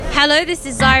Hello, this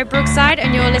is Zaya Brookside,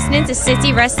 and you're listening to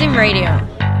City Wrestling Radio.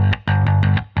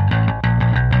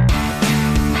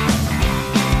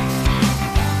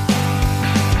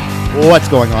 What's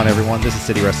going on, everyone? This is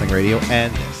City Wrestling Radio,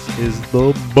 and this is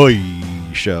the Boy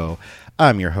Show.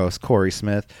 I'm your host, Corey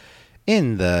Smith.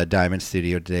 In the Diamond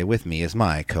Studio today with me is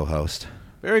my co-host.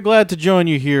 Very glad to join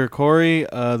you here, Corey.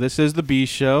 This is the B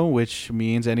Show, which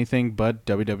means anything but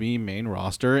WWE main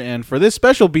roster. And for this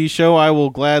special B Show, I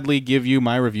will gladly give you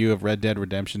my review of Red Dead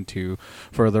Redemption 2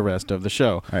 for the rest of the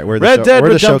show. All right, where'd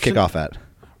the show kick off at?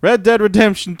 Red Dead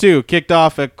Redemption 2 kicked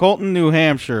off at Colton, New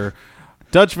Hampshire.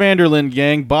 Dutch Vanderlyn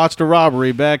gang botched a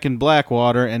robbery back in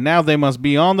Blackwater, and now they must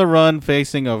be on the run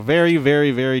facing a very,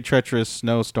 very, very treacherous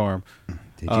snowstorm.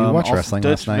 Did you watch wrestling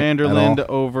last night? Dutch Vanderlyn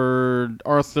over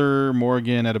Arthur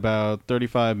Morgan at about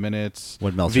 35 minutes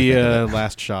via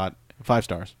last shot. 5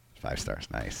 stars. 5 stars,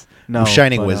 nice. No,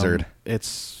 Shining Wizard. It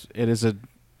is a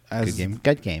good game.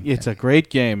 Good game. It's a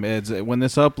great game. It's when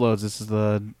this uploads.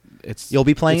 You'll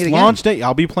be playing it again. Launch day.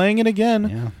 I'll be playing it again.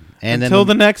 Yeah. And until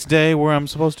the next day where I'm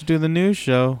supposed to do the news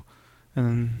show,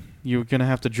 and you're gonna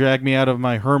have to drag me out of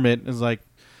my hermit. It's like,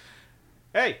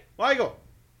 hey, Michael,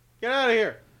 get out of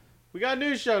here. We got a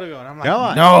news show to go. And I'm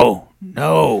like, no,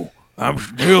 I'm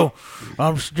still,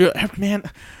 man.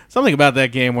 Something about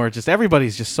that game where just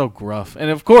everybody's just so gruff, and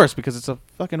of course because it's a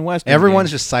fucking Western. Everyone's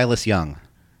game. just Silas Young.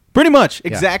 Pretty much,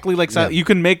 exactly like yeah. You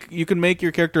can make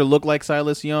your character look like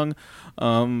Silas Young.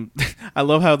 I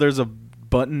love how there's a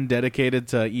button dedicated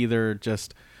to either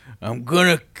just I'm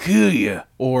gonna kill you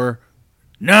or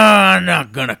no, I'm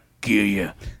not gonna kill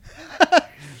you.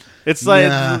 It's like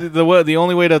the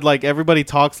only way to like everybody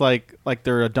talks like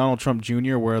they're a Donald Trump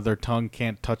Jr. where their tongue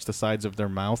can't touch the sides of their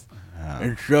mouth,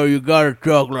 and so you gotta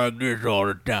talk like this all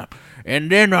the time. And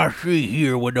then I see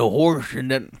here with the horse, and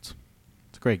then it's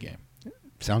a great game.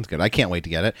 Sounds good. I can't wait to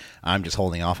get it. I'm just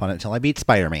holding off on it until I beat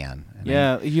Spider-Man.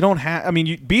 You don't have. I mean,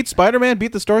 you beat Spider-Man,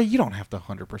 beat the story. You don't have to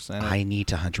 100%. I need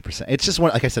to 100%. It's just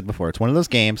like I said before. It's one of those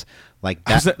games like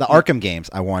that, the Arkham games.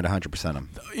 I wanted to 100% them.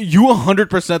 You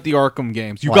 100% the Arkham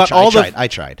games. You got all the. I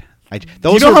tried.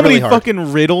 Those you know were how really many hard.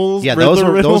 fucking riddles? Yeah,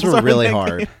 those were really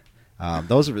hard.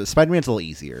 Spider-Man's a little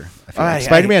easier. I feel like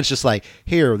Spider-Man's just like,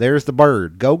 here, there's the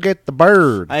bird. Go get the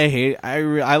bird.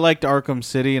 I liked Arkham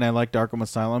City and I liked Arkham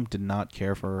Asylum. Did not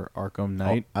care for Arkham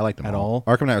Knight. I liked them at all.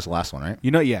 Arkham Knight was the last one, right?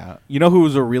 You know who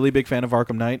was a really big fan of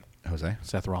Arkham Knight? Jose?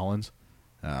 Seth Rollins.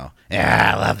 Oh.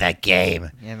 Yeah, I love that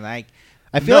game. And like,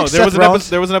 I feel like there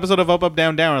was an episode of Up, Up,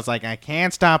 Down, Down. It's like, I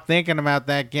can't stop thinking about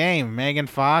that game. Megan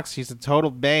Fox, she's a total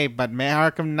babe, but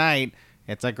Arkham Knight,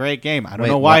 it's a great game. I don't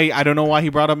know why he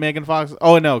brought up Megan Fox.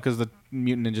 Oh no, because the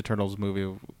Mutant Ninja Turtles movie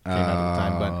came out at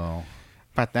the time.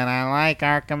 But then I like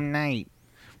Arkham Knight.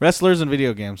 Wrestlers and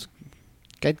video games.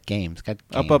 Good games.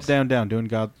 Up, Up, Down, Down.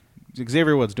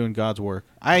 Xavier Woods doing God's work.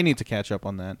 I need to catch up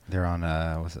on that. They're on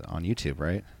was it on YouTube,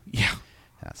 right? Yeah.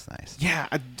 That's nice. Yeah,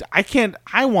 I can't.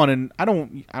 I want to. I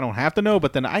don't have to know,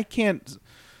 but then I can't.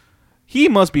 He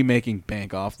must be making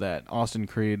bank off that Austin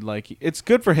Creed. Like, it's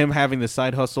good for him having the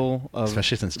side hustle of,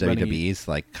 especially since WWE's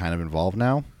like kind of involved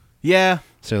now. Yeah,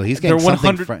 so he's getting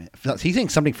something. He's getting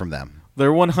something from them.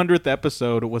 Their 100th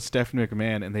episode was Stephanie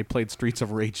McMahon, and they played Streets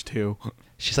of Rage 2.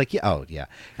 She's like, yeah, oh yeah.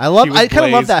 I kind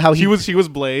of love that how she was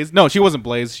Blaze. No, she wasn't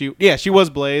Blaze. She was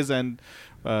Blaze, and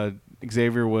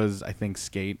Xavier was, I think,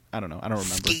 Skate. I don't know. I don't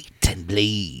remember. Skate and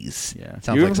Blaze. Yeah.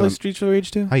 You ever play Streets of Rage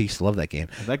 2? I used to love that game.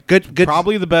 Good.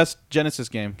 Probably the best Genesis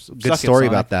game. Good story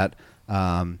about that.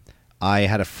 I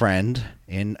had a friend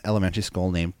in elementary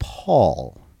school named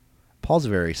Paul. Paul's a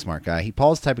very smart guy.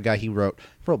 Paul's the type of guy he wrote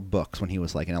books when he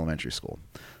was like in elementary school.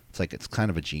 It's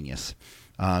kind of a genius.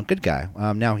 Good guy.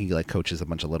 Now he like coaches a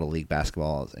bunch of little league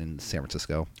basketball in San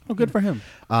Francisco. Oh, good for him.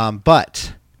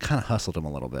 But kind of hustled him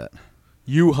a little bit.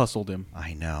 You hustled him.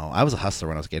 I know. I was a hustler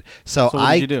when I was a kid. So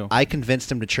what did you do? I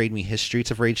convinced him to trade me his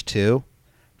Streets of Rage 2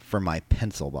 for my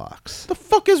pencil box. The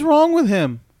fuck is wrong with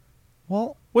him?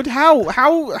 Well, what? How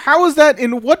is that?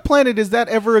 In what planet is that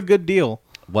ever a good deal?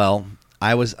 Well,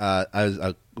 I was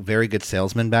a very good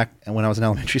salesman back when I was in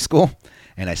elementary school,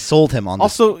 and I sold him on.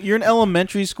 Also, you're in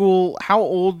elementary school. How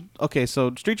old? Okay,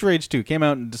 so Streets of Rage 2 came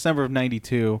out in December of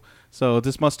 '92. So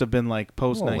this must have been like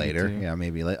post '92. Later, yeah,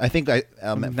 maybe. I think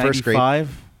first grade.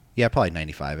 95. Yeah, probably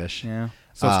 95-ish. Yeah.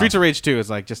 So Streets of Rage 2 is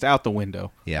like just out the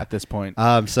window. Yeah. At this point.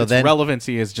 So its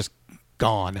relevancy is just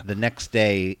gone. The next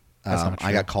day,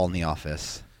 I got called in the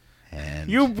office, and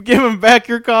you give him back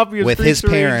your copy of with Streets his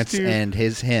parents of Rage 2. and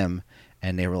him.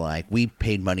 And they were like, "We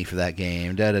paid money for that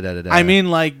game." Da, da, da, da, da. I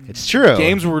mean, like, it's true.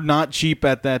 Games were not cheap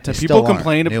at that time. People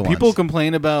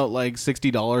complain about like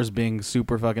 $60 being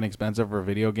super fucking expensive for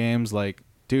video games. Like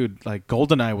dude, like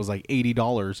GoldenEye was like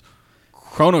 $80.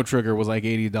 Chrono Trigger was like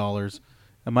 $80.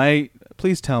 Am I?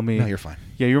 Please tell me. No, you're fine.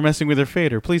 Yeah, you're messing with their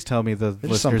fader. Please tell me the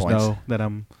There's some listeners points. know that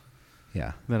I'm.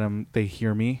 Yeah. They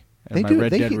hear me. And They my do.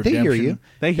 Red They Dead hear Redemption. you.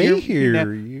 They They hear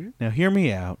hear you. you. Now hear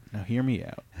me out. Now hear me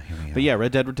out. Hear me But out. yeah,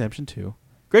 Red Dead Redemption 2.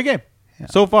 Great game. Yeah.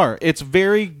 So far. It's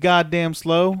very goddamn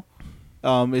slow.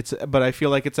 But I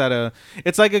feel like it's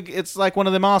like one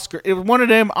of them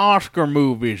Oscar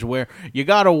movies where you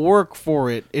gotta work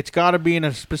for it. It's gotta be in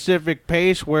a specific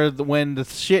pace where when the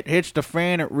shit hits the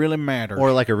fan, it really matters.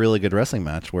 Or like a really good wrestling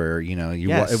match where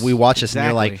Yes, we watch this and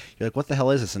you're exactly. like, what the hell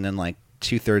is this? And then like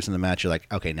 2/3 in the match, you're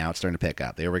like, okay, now it's starting to pick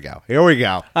up. Here we go. Here we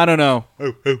go. I don't know.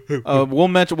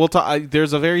 We'll talk.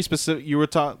 There's a very specific.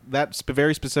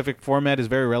 Very specific format is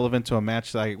very relevant to a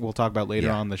match that we'll talk about later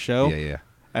Yeah. on the show. Yeah.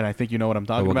 And I think you know what I'm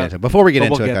But talking we'll about. get into it. Before we get But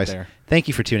into we'll it, get guys, there. thank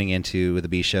you for tuning into the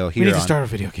B Show We here need to on start a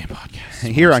video game podcast.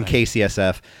 here on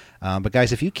KCSF. But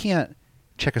guys, if you can't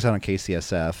check us out on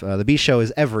KCSF, the B Show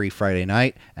is every Friday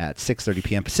night at 6:30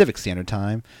 p.m. Pacific Standard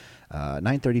Time,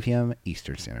 9:30 p.m.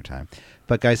 Eastern Standard Time.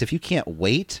 But guys, if you can't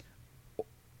wait,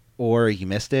 or you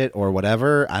missed it, or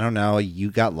whatever, I don't know, you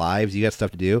got lives, you got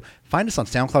stuff to do, find us on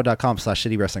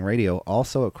SoundCloud.com/CityWrestlingRadio,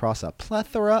 also across a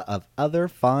plethora of other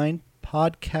fine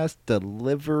podcast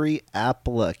delivery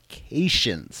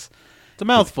applications, It's a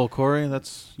mouthful, Corey.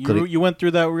 That's you went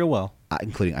through that real well.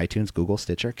 including iTunes, Google,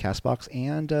 Stitcher, CastBox,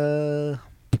 and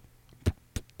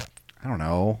I don't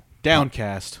know,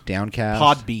 Downcast, Downcast.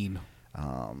 Podbean.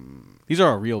 These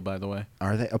are all real, by the way.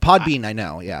 Are they? Podbean, I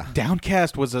know, yeah.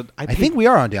 Downcast was I think we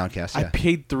are on Downcast, I yeah.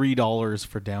 paid $3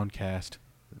 for Downcast.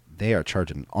 They are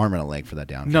charging an arm and a leg for that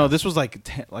Downcast. No, this was like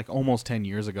almost 10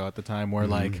 years ago at the time, where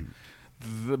like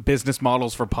the business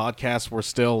models for podcasts were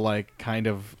still like kind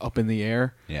of up in the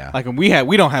air. Yeah. Like we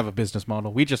don't have a business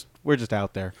model. We're just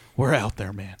out there. We're out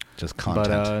there, man. Just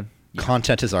content. yeah.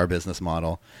 Content is our business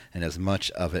model, and as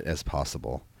much of it as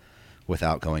possible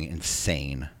without going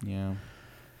insane. Yeah.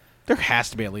 There has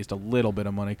to be at least a little bit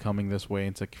of money coming this way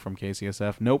from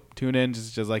KCSF. Nope. Tune in.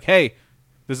 Just like, hey,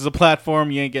 this is a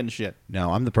platform. You ain't getting shit.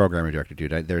 No, I'm the programming director,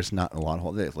 dude. There's not a lot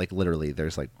of like literally.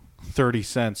 There's like 30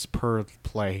 cents per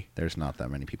play. there's not that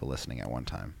many people listening at one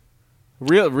time.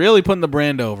 Really putting the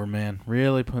brand over, man.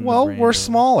 Really putting. Well, the brand we're over.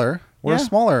 smaller. We're Yeah. a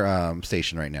smaller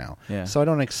station right now. Yeah. So I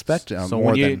don't expect So more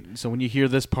when you than when you hear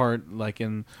this part, like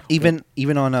in even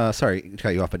on sorry to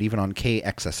cut you off, but even on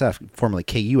KXSF, formerly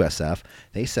KUSF,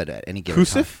 they said at any given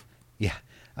time. Kusif? Yeah.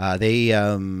 They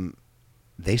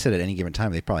said at any given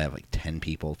time they probably have like 10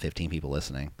 people, 15 people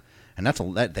listening. And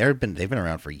they've been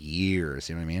around for years,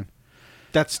 you know what I mean?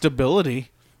 That stability,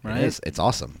 right? It is. It's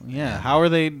awesome. Yeah. How are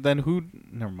they then? Who?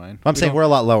 Never mind. I'm saying we're a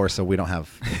lot lower, so we don't have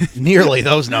nearly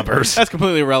those numbers. That's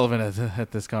completely irrelevant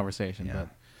at this conversation, Yeah. but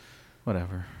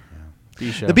whatever.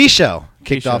 B-show. The B Show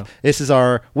kicked B-show. off. This is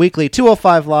our weekly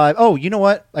 205 Live. Oh, you know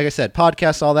what? Like I said,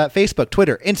 podcasts, all that. Facebook,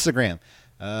 Twitter, Instagram.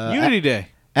 Unity Day.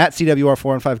 At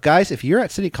CWR415. Guys, if you're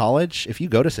at City College, if you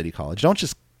go to City College, don't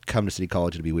just come to City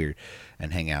College to be weird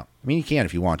and hang out. I mean, you can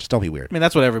if you want. Just don't be weird. I mean,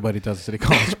 that's what everybody does at City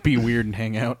College. Be weird and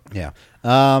hang out. Yeah.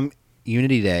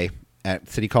 Unity Day at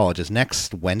City College is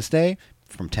next Wednesday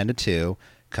from 10 to 2.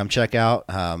 Come check out.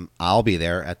 I'll be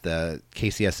there at the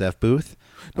KCSF booth.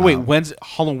 No, wait, when's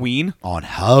Halloween? On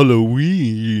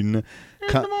Halloween.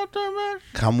 Come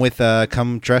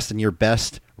dressed in your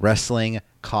best wrestling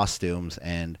costumes,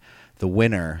 and the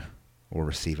winner will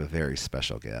receive a very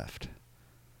special gift.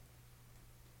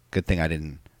 Good thing I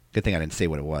didn't say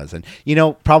what it was. And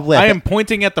probably I am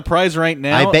pointing at the prize right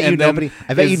now. I bet you and then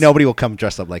nobody will come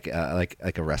dressed up like a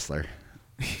wrestler,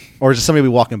 or just somebody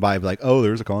will be walking by and be like, "Oh,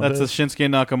 there's a contest." That's the Shinsuke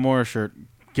Nakamura shirt.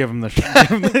 Give him the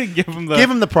give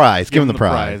him the prize. Give him the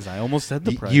prize. I almost said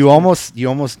the prize. You almost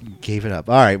get it up.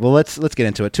 All right. Well, let's get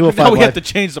into it. 205 Now we Live. have to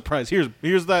change the prize.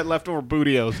 Here's that leftover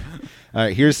Bootios. All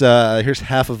right. Here's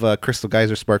half of Crystal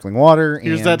Geyser sparkling water.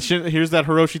 Here's and that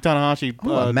Hiroshi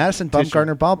Tanahashi. a Madison tissue.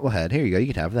 Bumgarner bobblehead. Here you go.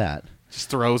 You can have that. Just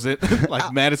throws it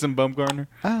like Madison Bumgarner.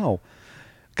 Ow.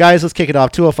 Guys, let's kick it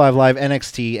off. 205 Live,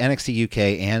 NXT, NXT UK,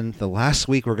 and the last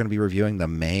week we're going to be reviewing the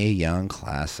Mae Young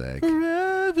Classic.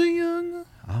 Forever young.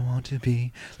 I want to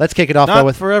be. Let's kick it off though Not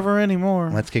with forever anymore.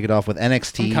 Let's kick it off with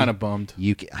NXT. I'm kind of bummed.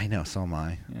 UK. I know, so am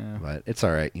I. Yeah. But it's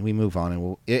all right. We move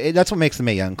on, and that's what makes the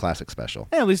Mae Young Classic special.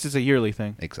 Yeah, at least it's a yearly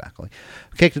thing. Exactly.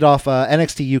 Kicked it off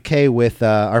NXT UK with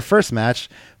our first match,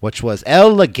 which was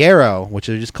El Ligero, which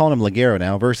they're just calling him Ligero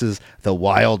now, versus the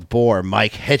Wild Boar,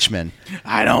 Mike Hitchman.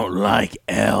 I don't like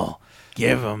L.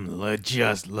 Give him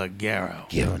just Ligero.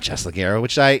 Give him just Ligero,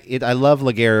 which I love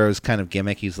Ligero's kind of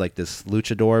gimmick. He's like this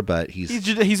luchador, but he's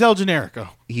El Generico.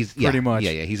 He's pretty much.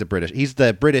 Yeah. He's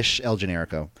the British El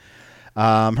Generico.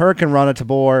 Hurricane Rana to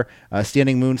Boar,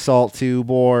 standing moonsault to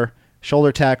Boar,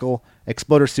 shoulder tackle,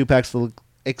 exploder suplex to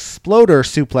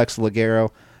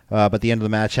Ligero. But at the end of the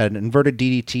match had an inverted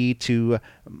DDT to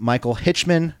Michael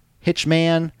Hitchman.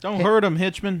 Don't hurt him,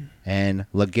 Hitchman. And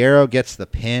Ligero gets the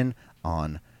pin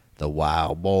on the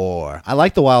Wild Boar. I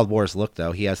like the Wild Boar's look,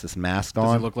 though. He has this mask on.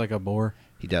 Does he look like a boar?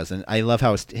 He does. And I love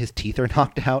how his teeth are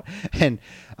knocked out. And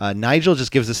Nigel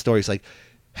just gives this story. He's like,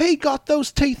 he got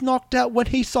those teeth knocked out when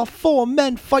he saw 4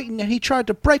 men fighting and he tried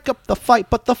to break up the fight,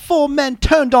 but the 4 men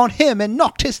turned on him and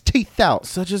knocked his teeth out.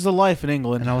 Such is the life in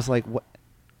England. And I was like, what?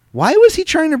 Why was he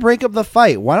trying to break up the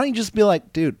fight? Why don't you just be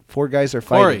like, dude, 4 guys are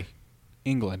fighting? Corey,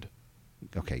 England.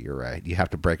 Okay, you're right. You have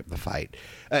to break up the fight.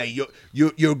 Hey,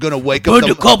 you're gonna wake up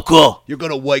you're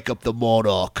gonna wake up the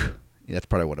monarch. Yeah, that's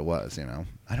probably what it was.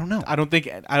 I don't know. I don't think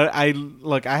I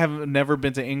have never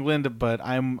been to England, but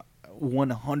I'm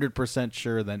 100%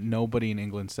 sure that nobody in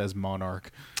England says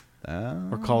monarch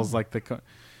or calls like the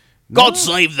God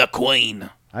save the Queen.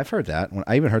 I've heard that.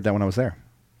 I even heard that when I was there.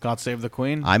 God save the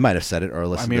Queen. I might have said it or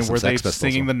listened to some were Sex they Pistols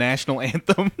singing the national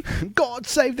anthem? God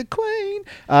save the Queen.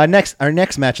 Our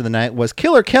next match of the night was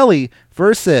Killer Kelly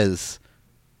versus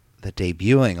the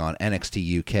debuting on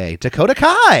NXT UK Dakota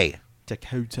Kai.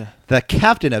 The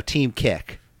captain of Team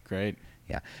Kick. Great.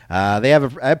 Yeah. They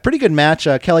have a pretty good match.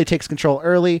 Kelly takes control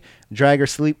early. Dragon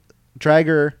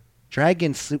Sleeper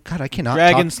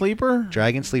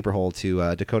hold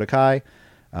to Dakota Kai.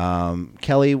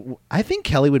 Kelly, I think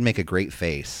Kelly would make a great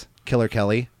face. Killer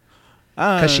Kelly.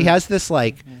 Because she has this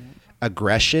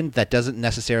aggression that doesn't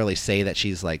necessarily say that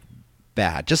she's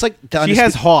bad. Just like she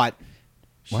has hot.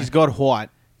 What? She's got hot.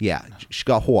 Yeah, she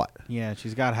got hot. Yeah,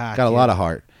 she's got hot. Got a lot of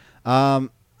heart.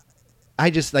 I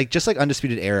just like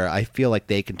Undisputed Era, I feel like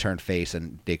they can turn face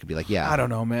and they could be like, yeah. I don't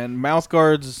know, man. Mouth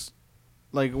guards,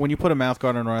 when you put a mouth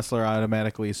guard on a wrestler, I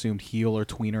automatically assumed heel or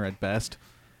tweener at best,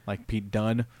 like Pete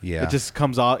Dunne. Yeah. It just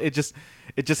comes off. It just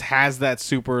has that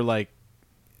super I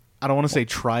don't want to say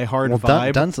try hard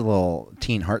vibe. Dunne's a little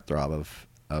teen heartthrob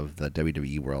of the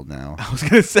WWE world now. I was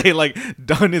gonna say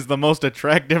Dunne is the most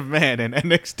attractive man in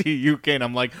NXT UK, and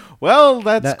I'm like, well,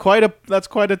 that's quite a pool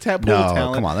of talent.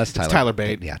 Come on, that's Tyler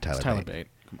Bate. Yeah, Tyler Bate.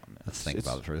 Come on, man. Let's think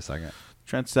about it for a second.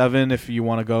 Trent Seven, if you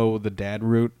want to go the dad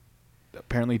route,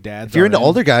 apparently dads. If you're into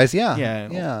older guys, yeah,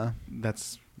 yeah.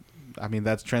 That's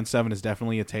Trent Seven is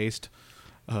definitely a taste.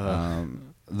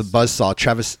 The buzzsaw,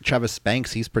 Travis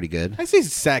Banks, he's pretty good. I see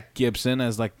Zach Gibson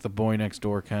as the boy next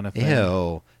door kind of thing.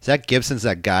 Ew. Zach Gibson's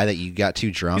that guy that you got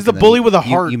too drunk. He's the bully with a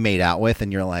heart. You made out with,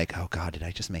 and you're like, oh, God, did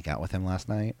I just make out with him last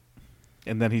night?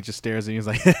 And then he just stares at you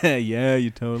and he's like, yeah, you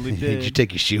totally did. Did you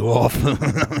take your shoe off?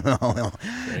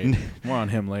 Great. More on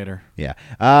him later.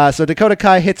 Yeah. So Dakota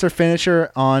Kai hits her finisher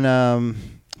on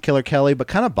Killer Kelly, but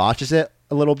kind of botches it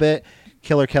a little bit.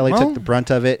 Killer Kelly took the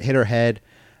brunt of it, hit her head.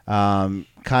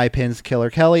 Kai pins Killer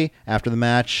Kelly after the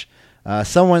match.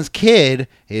 Someone's kid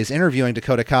is interviewing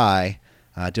Dakota Kai,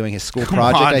 doing his school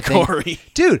project, I think. Corey.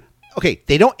 Dude, okay,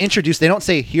 they don't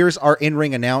say, here's our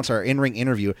in-ring announce, our in-ring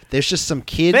interview. There's just some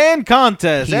kid. Fan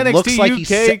contest. He NXT looks like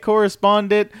UK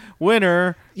correspondent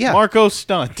winner, Marco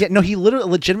Stunt. Yeah, no, he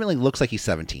legitimately looks like he's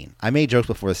 17. I made jokes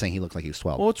before saying he looked like he was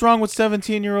 12. Well, what's wrong with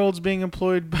 17-year-olds being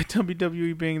employed by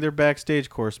WWE being their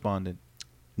backstage correspondent?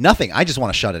 Nothing. I just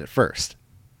want to shut it at first.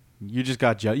 You just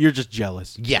got you're just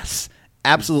jealous. Yes,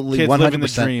 absolutely, Kid's 100%. living the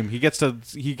dream. He gets to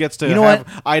You know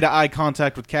have eye-to-eye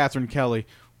contact with Kathy Kelly.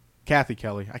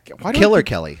 Killer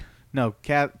Kelly. No,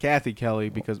 Kathy Kelly,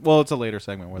 because it's a later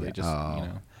segment where they just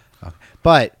Okay.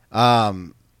 But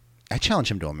I challenge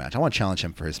him to a match. I want to challenge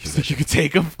him for his position. You could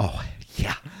take him. Oh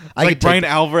yeah, Brian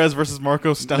Alvarez versus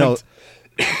Marco Stunt. No,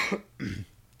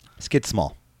 this kid's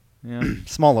small. Yeah,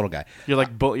 small little guy. You're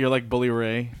like Bully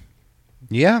Ray.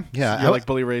 Yeah. You're like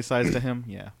Bully Ray size to him.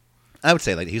 Yeah. I would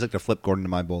say he's like the Flip Gordon to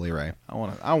my Bully Ray. I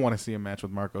want to see a match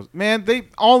with Marco. Man, they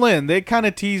all in. They kind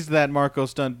of teased that Marco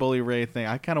Stunt Bully Ray thing.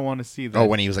 I kind of want to see that. Oh,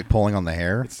 when he was pulling on the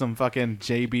hair. It's some fucking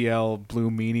JBL Blue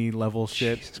Meanie level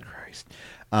shit. Jesus Christ.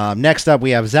 Next up,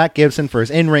 we have Zach Gibson for his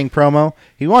in-ring promo.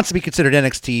 He wants to be considered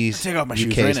NXT's take off my UK's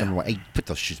shoes right number now. one. Hey, put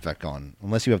those shoes back on,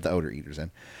 unless you have the odor eaters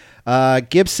in.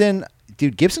 Gibson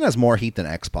has more heat than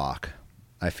X-Pac,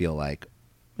 I feel like.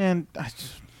 Man,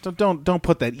 don't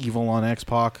put that evil on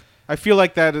X-Pac. I feel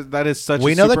like that is such.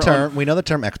 We know the term. We know the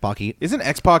term X-Pac heat. Isn't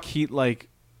X-Pac heat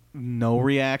no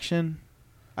reaction?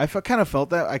 I kind of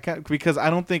felt that because I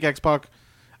don't think X-Pac.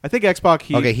 I think X-Pac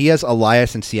heat. Okay, he has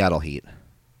Elias and Seattle heat.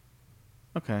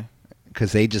 Okay.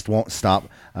 Because they just won't stop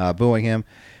booing him.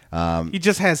 He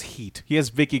just has heat. He has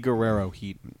Vicky Guerrero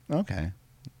heat. Okay.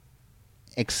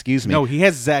 Excuse me. No, he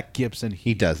has Zach Gibson.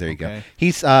 He does. There you go. Okay.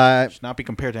 He's Should not be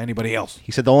compared to anybody else.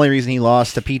 He said the only reason he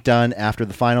lost to Pete Dunne after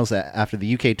the finals, after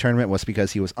the UK tournament, was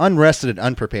because he was unrested and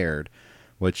unprepared,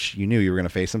 which you knew you were going to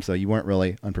face him, so you weren't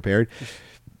really unprepared.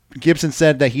 Gibson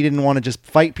said that he didn't want to just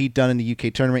fight Pete Dunne in the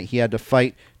UK tournament. He had to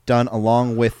fight Dunne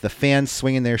along with the fans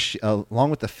swinging their along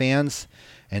with the fans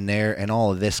and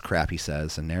all of this crap, he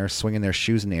says, and they're swinging their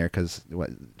shoes in the air because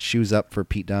shoes up for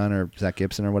Pete Dunne or Zach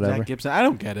Gibson or whatever. Zach Gibson, I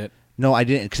don't get it. No, I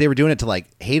didn't, because they were doing it to like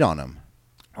hate on him.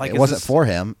 Like it wasn't for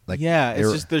him. Like yeah,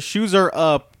 it's just the shoes are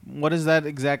up. What is that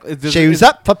exactly? Shoes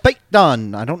up for Pete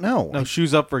Dunne. I don't know. No,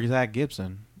 shoes up for Zach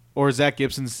Gibson. Or Zach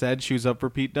Gibson said shoes up for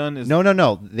Pete Dunne.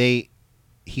 No.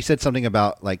 He said something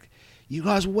about like, you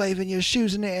guys waving your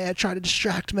shoes in the air, try to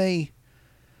distract me.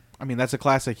 I mean, that's a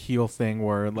classic heel thing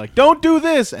where like, don't do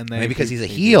this, and then maybe because he's a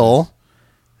heel,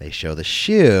 they show the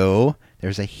shoe.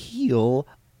 There's a heel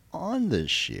on the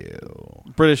shoe.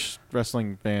 British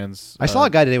wrestling fans. I saw a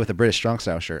guy today with a British Strong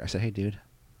Style shirt. I said, "Hey, dude,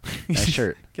 nice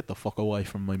shirt." Get the fuck away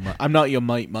from my mic. I'm not your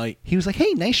mate. He was like,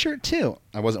 "Hey, nice shirt too."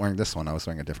 I wasn't wearing this one. I was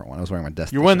wearing a different one. I was wearing my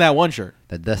Death. You're wearing that one shirt.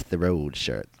 The Death the Road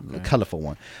shirt, the colorful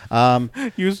one.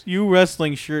 You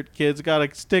wrestling shirt kids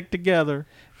gotta stick together.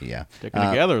 Yeah, Sticking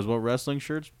together is what wrestling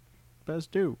shirts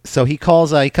best do. So he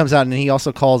calls. He comes out and he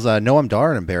also calls Noam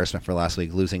Dar an embarrassment for last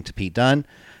week losing to Pete Dunne.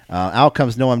 Out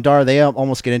comes Noam Dar. They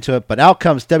almost get into it, but out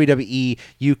comes WWE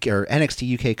UK or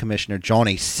NXT UK Commissioner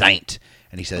Johnny Saint,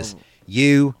 and he says,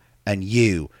 "You and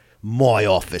you, my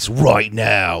office right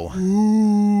now."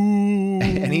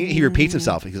 And he repeats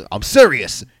himself. He goes, "I'm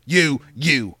serious. You,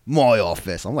 my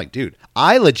office." I'm like, dude,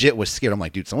 I legit was scared. I'm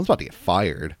like, dude, someone's about to get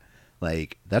fired.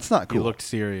 Like, that's not cool. He looked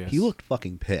serious. He looked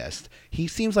fucking pissed. He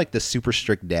seems like the super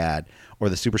strict dad or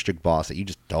the super strict boss that you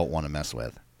just don't want to mess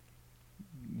with.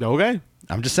 Okay.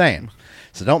 I'm just saying.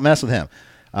 So don't mess with him.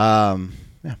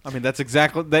 Yeah. I mean, that's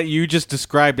exactly that. You just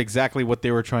described exactly what they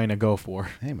were trying to go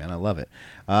for. Hey, man, I love it.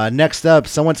 Next up,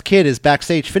 someone's kid is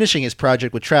backstage finishing his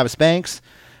project with Travis Banks.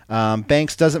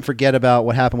 Banks doesn't forget about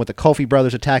what happened with the Kofi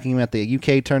brothers attacking him at the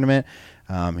UK tournament.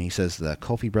 He says the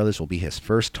Kofi brothers will be his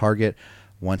first target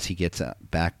once he gets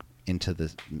back into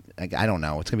the... I don't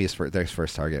know. It's going to be their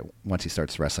first target once he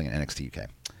starts wrestling in NXT UK.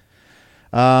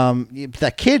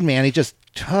 That kid, man, he just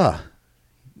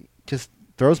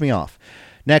throws me off.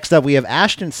 Next up, we have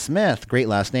Ashton Smith, great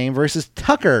last name, versus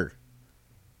Tucker.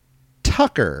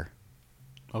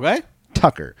 Okay.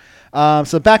 Tucker.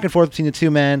 So back and forth between the two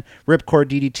men. Ripcord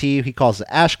DDT. He calls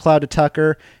the Ash Cloud to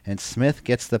Tucker, and Smith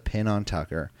gets the pin on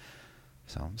Tucker.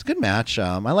 So it's a good match.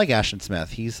 I like Ashton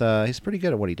Smith. He's pretty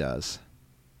good at what he does.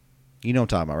 You know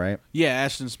what I'm talking about, right? Yeah,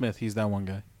 Ashton Smith. He's that one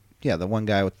guy. Yeah, the one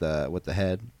guy with the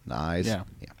head, the eyes. Yeah.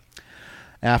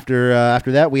 After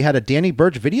that, we had a Danny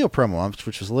Burch video promo,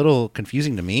 which was a little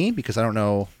confusing to me because I don't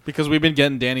know. Because we've been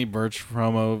getting Danny Burch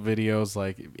promo videos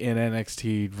like in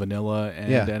NXT Vanilla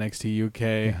and NXT UK.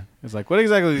 Yeah. It's like, what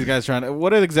exactly are these guys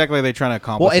what exactly are they trying to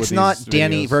accomplish? Well, it's with not these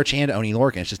Danny videos? Burch and Oni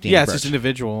Lorcan. It's just Danny Burch. It's just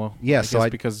individual. Yeah,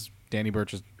 because Danny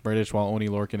Burch is British while Oni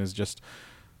Lorcan is just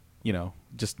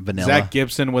vanilla. Zach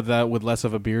Gibson with less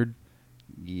of a beard.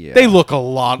 Yeah, they look a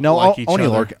lot like each Oni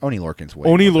other. Oni Lorcan's way.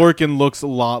 Oni Lorcan looks a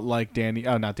lot like Danny.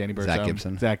 Oh, not Danny Burch. Zach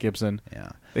Gibson. Zach Gibson.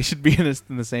 Yeah, they should be in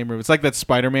the same room. It's like that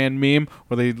Spider-Man meme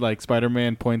where they like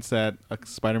Spider-Man points at a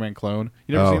Spider-Man clone.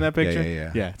 You never seen that picture?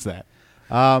 Yeah, it's that.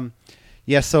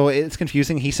 Yeah, so it's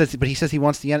confusing. He says he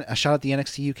wants a shot at the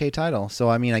NXT UK title. So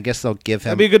I mean, I guess they'll give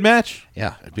him. That'd be a good match.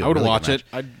 Yeah, I would watch it.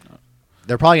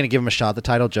 They're probably going to give him a shot at the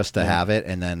title just to have it,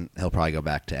 and then he'll probably go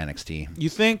back to NXT. You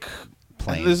think?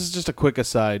 Plain. This is just a quick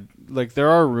aside. Like there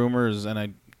are rumors,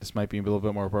 and this might be a little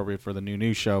bit more appropriate for the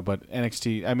new show, but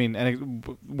NXT. I mean,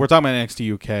 we're talking about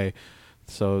NXT UK,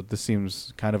 so this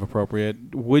seems kind of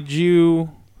appropriate. Would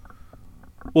you?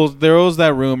 Well, there was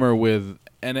that rumor with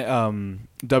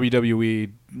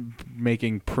WWE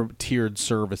making tiered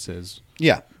services.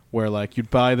 Yeah. Where like you'd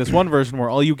buy this one version where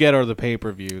all you get are the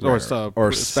pay-per-views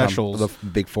or specials, the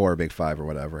Big 4 or Big 5 or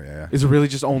whatever. Yeah. Is it really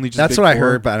just That's Big what 4? I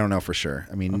heard, but I don't know for sure.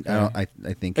 I mean, okay.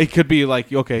 I think it could be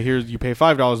like, okay, here's you pay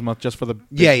 $5 a month just for the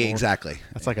Big 4. Exactly.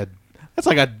 That's like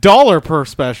 $1 per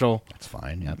special. That's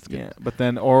fine. Yeah, that's good. Yeah, but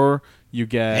then or you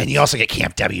get and you also get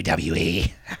Camp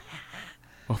WWE.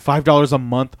 $5 a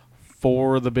month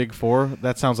for the Big 4.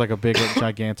 That sounds like a big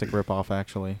gigantic ripoff,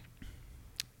 actually.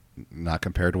 Not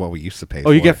compared to what we used to pay.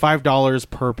 Oh, you get $5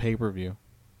 per pay-per-view.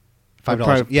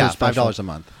 $5. Yeah, $5 a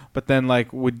month. But then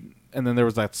and then there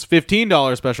was that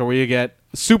 $15 special where you get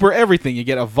super everything. You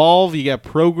get Evolve, you get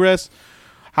Progress.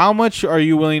 How much are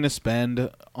you willing to spend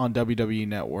on WWE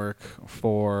Network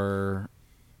for?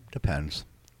 Depends.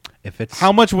 If it's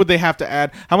how much would they have to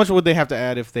add? How much would they have to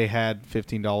add if they had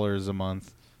 $15 a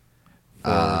month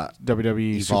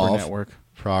WWE Evolve. Super Network.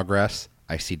 Progress,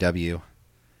 ICW.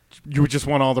 You just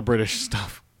want all the British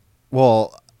stuff.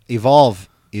 Well, Evolve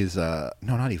is no,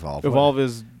 not Evolve. Evolve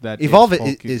is that Evolve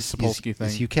is Sapolsky thing.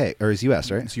 is UK or is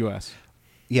US, right? It's US.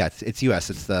 Yeah, it's US.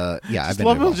 It's the I've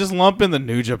been. Just lump in the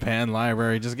New Japan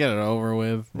library. Just get it over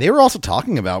with. They were also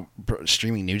talking about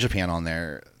streaming New Japan on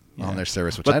their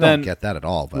service, which But I then, don't get that at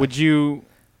all. But Would you?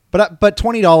 but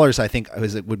 $20 I think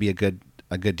would be a good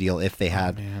deal if they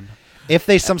had Man. if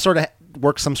they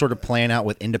work some sort of plan out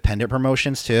with independent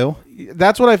promotions too,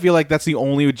 That's what I feel like. That's the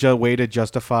only way to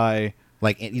justify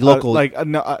like local. like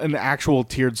an actual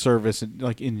tiered service,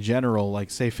 like in general.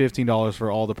 Like say $15 for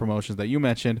all the promotions that you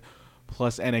mentioned,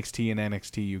 plus NXT and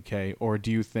NXT UK. Or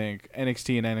do you think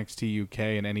NXT and NXT UK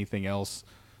and anything else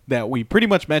that we pretty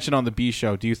much mentioned on the B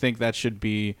show? Do you think that should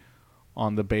be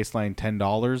on the baseline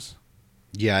 $10?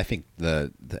 yeah, I think I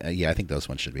think those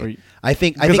ones should Or- be. I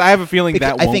think because I have a feeling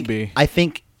because that won't be. I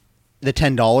think the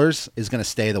 $10 is going to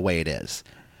stay the way it is.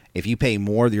 If you pay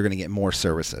more, you're going to get more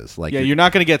services. Like Yeah, you're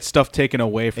not going to get stuff taken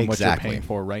away from what Exactly. you're paying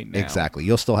for right now. Exactly.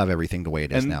 You'll still have everything the way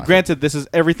it is And now. granted, this is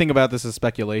everything about this is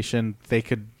speculation. They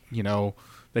could,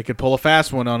 they could pull a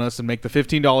fast one on us and make the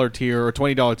 $15 tier or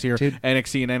 $20 tier Dude.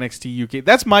 NXT and NXT UK.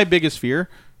 That's my biggest fear.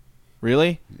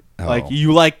 Really? Oh. Like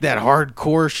you like that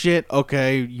hardcore shit?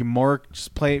 Okay, you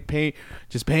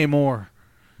just pay more.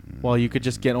 Well, you could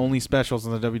just get only specials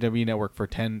on the WWE network for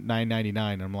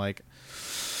 $9.99. I'm like,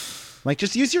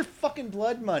 just use your fucking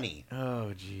blood money.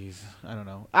 oh jeez, I don't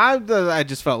know. I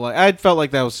just felt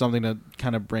like that was something to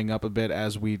kind of bring up a bit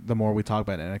as the more we talk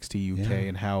about NXT UK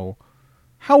and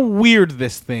how weird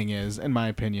this thing is, in my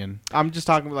opinion. I'm just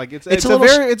talking like it's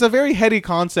a very heady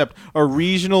concept. A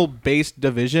regional based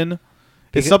division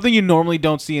is something you normally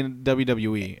don't see in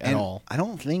WWE at And all. I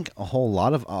don't think a whole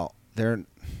lot of they're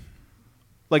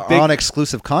Like on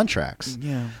exclusive contracts.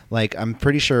 yeah. Like I'm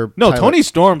pretty sure. No, Tyler- Tony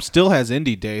Storm still has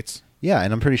indie dates. Yeah,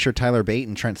 and I'm pretty sure Tyler Bate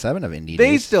and Trent Seven have indie.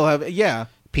 They dates. still have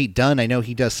Pete Dunne, I know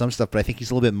he does some stuff, but I think he's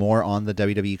a little bit more on the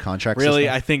WWE contract. Really,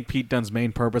 system. I think Pete Dunne's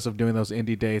main purpose of doing those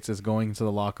indie dates is going into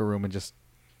the locker room and just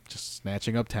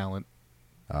snatching up talent.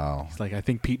 Oh, It's like I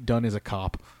think Pete Dunne is a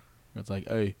cop. It's like,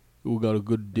 hey, we got a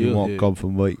good deal here. come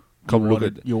from me. Come look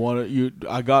at. You want it?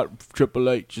 I got Triple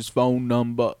H's phone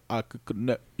number. I could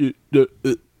connect.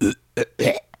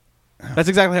 That's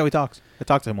exactly how he talks. I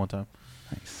talked to him one time.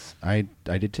 Nice.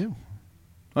 I did too.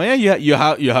 Oh yeah, you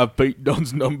have Pete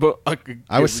Dunne's number.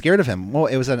 I was scared of him. Well,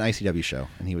 it was an ICW show,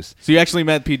 and he was. So you actually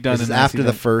met Pete Dunne This is in after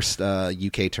the ICW? first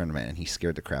UK tournament, and he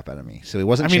scared the crap out of me. So he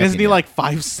wasn't. I mean, isn't he champion yet.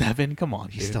 like 5'7"? Come on,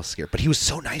 He's dude. still scared, but he was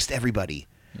so nice to everybody.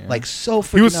 Yeah. Like so.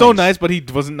 He was freaking so nice, but he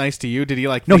wasn't nice to you. Did he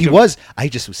like? No, think he of- was. I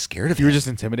just was scared of You him. were just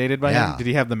intimidated by Yeah. him. Did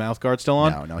he have the mouth guard still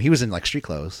on? No, he was in like street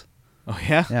clothes. Oh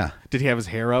yeah. Yeah. Did he have his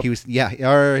hair up? He was. Yeah,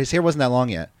 or his hair wasn't that long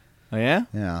yet. Oh yeah.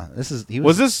 Yeah,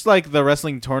 Was this like the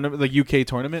wrestling tournament, the UK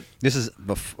tournament? This is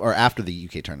before or after the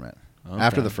UK tournament. Okay.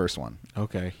 After the first one.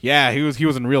 Okay. Yeah, he was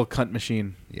in real cunt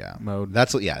machine. Yeah. Mode.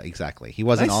 That's what. Yeah, exactly. He Did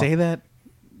wasn't. I say that?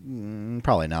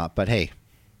 Probably not. But hey,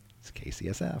 it's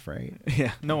KCSF, right?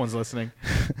 Yeah. No one's listening.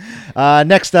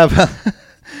 Next up.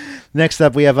 Next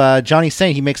up, we have Johnny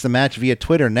Saint. He makes the match via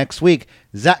Twitter next week.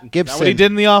 Zach Is Gibson. that what he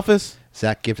did in the office?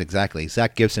 Zach Gibson, exactly.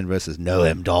 Zach Gibson versus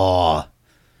Noam Daw.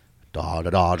 Da da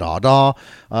da da da.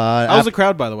 How was the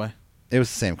crowd, by the way? It was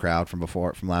the same crowd from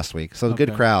last week. So a good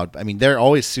Okay. crowd. I mean, they're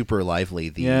always super lively.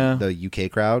 The Yeah. the UK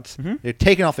crowds. Mhm. They're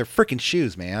taking off their freaking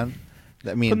shoes, man.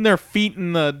 I mean, Putting their feet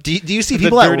in the. do you see the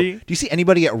people? dirty- Do you see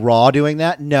anybody at Raw doing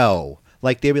that? No.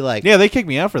 Like they'd be like, Yeah, they kicked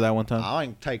me out for that one time. I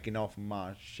ain't taking off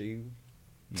my shoe.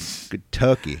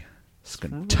 Kentucky. It's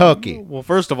Kentucky. Well,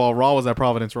 first of all, Raw was at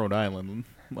Providence, Rhode Island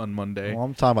on Monday. Well,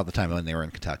 I'm talking about the time when they were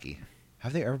in Kentucky.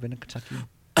 Have they ever been in Kentucky?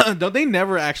 Don't they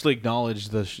never actually acknowledge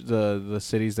the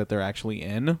cities that they're actually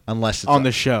in Unless it's on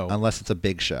the show? Unless it's a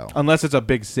big show. Unless it's a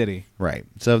big city. Right.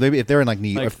 So if they're in like New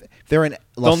York, Like, if they're in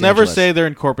Los They'll never Angeles- say they're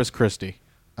in Corpus Christi.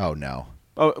 Oh no.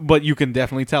 Oh, but you can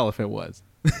definitely tell if it was.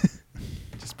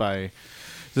 just by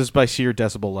sheer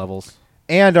decibel levels.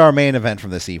 And our main event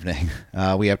from this evening,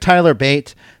 we have Tyler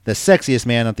Bate, the sexiest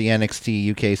man at the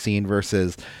NXT UK scene,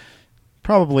 versus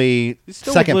probably He's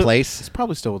still second with place. He's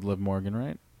probably still with Liv Morgan,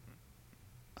 right?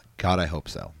 God, I hope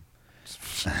so.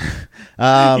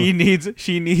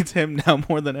 She needs him now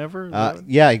more than ever.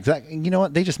 Yeah, exactly. You know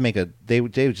what? They just make they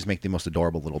would just make the most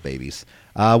adorable little babies.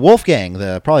 Wolfgang,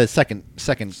 probably the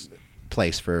second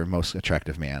place for most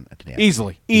attractive man at the dance.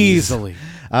 Easily.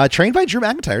 Trained by Drew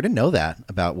McIntyre. Didn't know that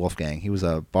about Wolfgang. He was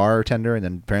a bartender, and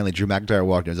then apparently Drew McIntyre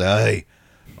walked in and was like, "Hey,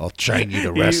 I'll train you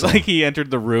to wrestle." He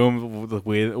entered the room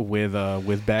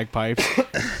with bagpipes.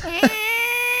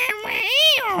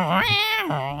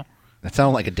 That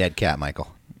sounded like a dead cat,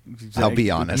 Michael. I'll be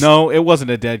honest. No, it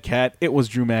wasn't a dead cat. It was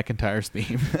Drew McIntyre's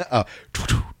theme. Oh,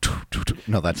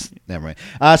 no, that's never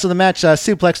mind. So the match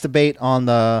suplex to Bate on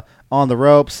the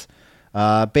ropes.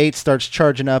 Bate starts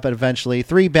charging up, and eventually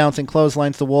 3 bouncing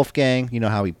clotheslines to Wolfgang. You know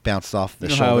how he bounced off the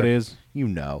You know shoulder. how it is. You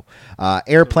know.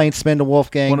 Airplane spin to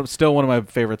Wolfgang. Still one of my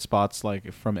favorite spots,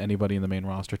 like from anybody in the main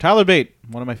roster. Tyler Bate,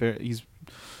 one of my favorite.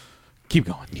 Keep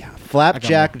going. Yeah,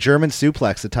 flapjack German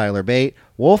suplex to Tyler Bate.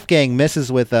 Wolfgang misses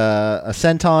with a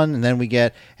senton, and then we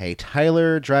get a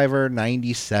Tyler Driver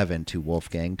 97 to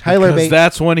Wolfgang. Tyler Bate.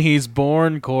 That's when he's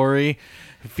born, Corey.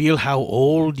 Feel how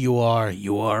old you are.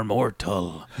 You are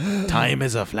mortal. Time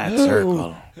is a flat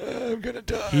circle. I'm gonna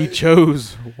die. He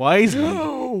chose wisely.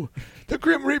 No, the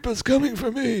Grim Reaper's coming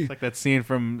for me. It's like that scene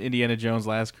from Indiana Jones'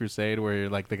 Last Crusade where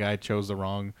like the guy chose the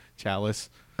wrong chalice.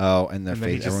 Oh, and And then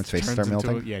he just everyone's faces turns start into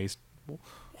melting.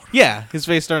 his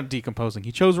face started decomposing.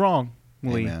 He chose wrong.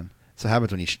 Hey, man. So what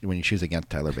happens when you choose against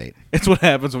Tyler Bate? It's what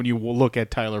happens when you look at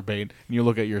Tyler Bate and you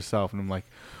look at yourself, and I'm like,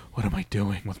 what am I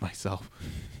doing with myself?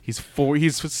 He's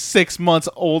 6 months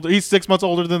older. He's 6 months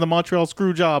older than the Montreal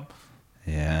Screwjob.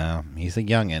 Yeah, he's a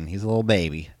youngin'. He's a little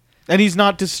baby. And he's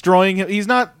not destroying him. He's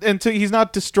not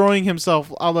destroying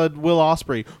himself, a la Will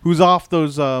Ospreay, who's off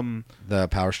those The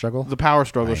Power Struggle. the Power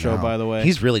Struggle I show. know. By the way,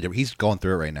 he's going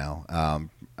through it right now.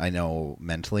 I know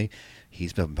mentally,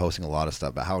 he's been posting a lot of stuff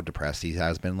about how depressed he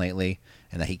has been lately,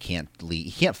 and that he can't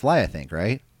fly. I think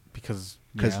right because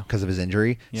of his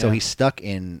injury. So Yeah. he's stuck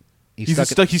in.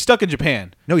 He's stuck in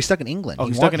Japan. No, he's stuck in England. Oh,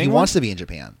 he's stuck in He England? wants to be in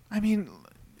Japan. I mean,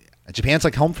 Japan's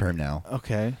like home for him now.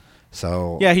 okay.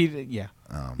 So Yeah,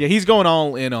 he's going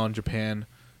all in on Japan.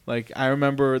 Like I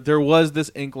remember there was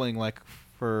this inkling, like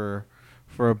for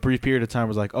a brief period of time,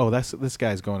 was like, oh, this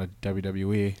guy's going to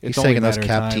WWE. he's only taking a those matter of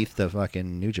cap time. teeth to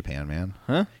fucking New Japan, man.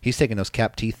 Huh? He's taking those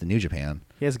cap teeth to New Japan.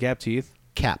 He has gap teeth.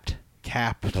 Capped.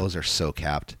 Cap. Those are so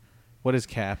capped. What is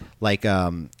cap? Like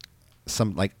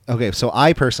okay, so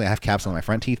I personally have caps on my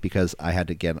front teeth because I had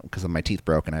to get because my teeth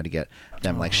broke and I had to get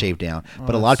them like shaved down. But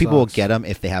a that lot of people will sucks. get them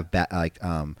if they have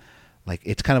like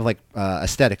it's kind of like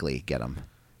aesthetically get them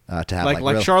to have Like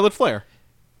real, Charlotte Flair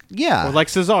yeah, or like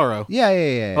Cesaro.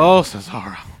 yeah. Oh,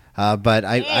 Cesaro. But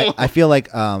I feel like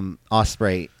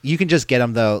Ospreay, you can just get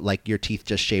them though, like your teeth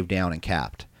just shaved down and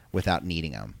capped without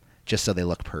needing them, just so they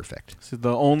look perfect. So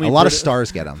the only A lot of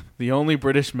stars get them. the only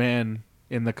British man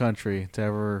in the country to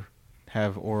ever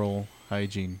have oral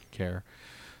hygiene care.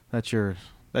 That's your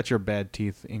bad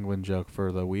teeth England joke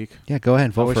for the week. Yeah, go ahead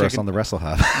and vote wish for I us could- on the Wrestle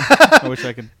Hub. I wish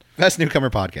I could. Best newcomer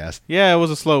podcast. Yeah, it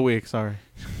was a slow week. Sorry.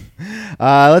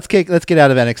 Let's get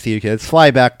out of NXT, kids.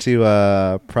 Fly back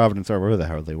to Providence, or where the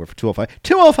hell they were for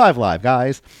 205 Live,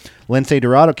 guys. Lince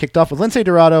Dorado kicked off with Lince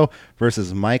Dorado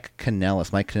versus Mike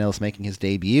Kanellis. Mike Kanellis making his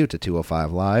debut to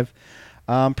 205 Live.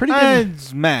 Pretty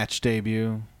good. Match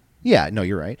debut. Yeah, no,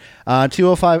 you're right.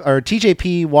 205 or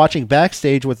TJP watching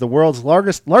backstage with the world's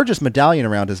largest medallion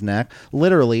around his neck.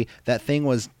 Literally, that thing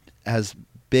was as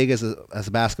big as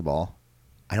a basketball.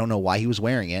 I don't know why he was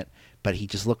wearing it, but he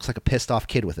just looks like a pissed off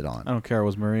kid with it on. I don't care.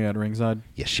 Was Maria at ringside?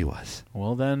 Yes, she was.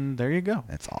 Well, then there you go.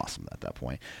 That's awesome at that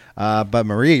point. But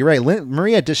Maria, you're right.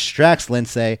 Maria distracts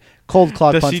Lince. Cold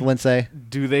clock Does punch she- Lince.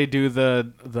 Do they do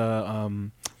the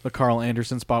Carl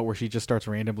Anderson spot where she just starts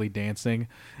randomly dancing,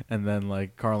 and then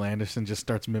like Carl Anderson just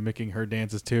starts mimicking her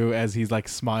dances too as he's like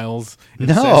smiles No.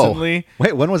 incessantly?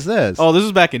 Wait, when was this? Oh, this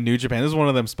is back in New Japan. This is one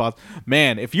of them spots.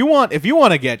 Man, if you want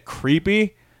to get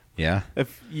creepy, yeah.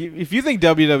 if you think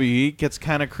WWE gets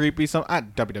kind of creepy,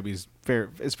 WWE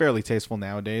is fairly tasteful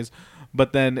nowadays,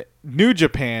 but then New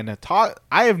Japan,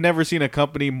 I have never seen a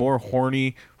company more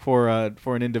horny for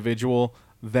an individual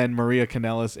than Maria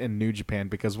Kanellis in New Japan.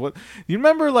 Because what you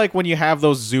remember, like when you have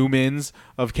those zoom ins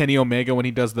of Kenny Omega when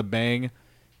he does the bang,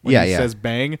 when he says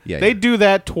bang, they do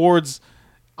that towards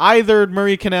either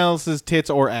Maria Kanellis' tits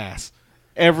or ass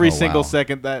every single wow.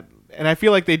 second and I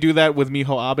feel like they do that with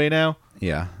Miho Abe now.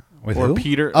 Yeah. With Or who?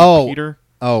 Peter. Oh. Peter.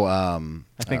 Oh, I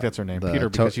think that's her name. the Peter,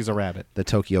 because she's a rabbit. the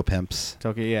Tokyo Pimps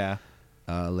Tokyo, yeah.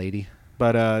 lady.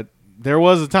 But there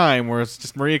was a time where it's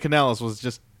just Maria Kanellis was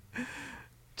just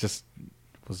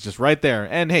right there.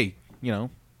 And hey, you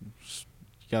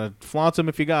gotta flaunt him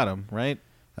if you got him, right?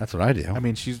 That's what I do. I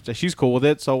mean, she's cool with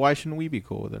it, so why shouldn't we be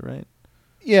cool with it, right?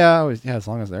 yeah, as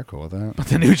long as they're cool with it. But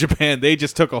the New Japan, they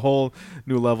just took a whole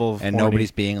new level of And horny. nobody's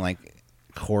being like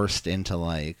coerced into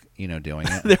like doing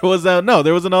it. There was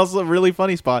an also really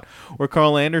funny spot where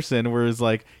Carl Anderson, where it's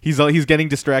like he's getting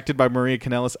distracted by Maria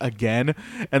Kanellis again,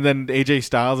 and then AJ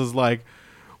Styles is like,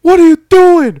 "What are you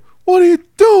doing? what are you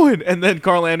doing? And then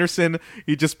Carl Anderson,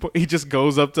 he just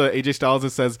goes up to AJ Styles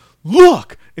and says,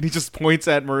 look, and he just points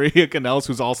at Maria Kanellis,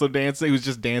 who's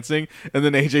just dancing, and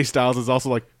then AJ Styles is also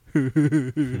like,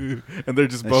 and they're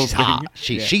just both She's hot.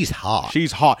 She's hot.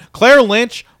 She's hot. Claire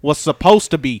Lynch was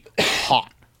supposed to be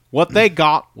hot. What they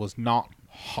got was not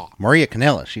hot. Maria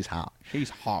Kanellis, she's hot. She's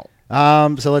hot.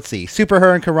 So let's see. Super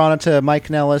Her and Karana to Mike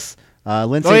Kanellis.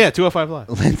 Lindsay, Oh yeah, 205 Live.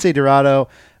 Lindsay Dorado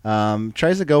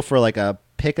tries to go for like a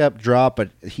pickup drop, but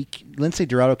Lindsay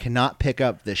Dorado cannot pick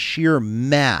up the sheer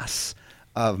mass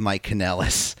of Mike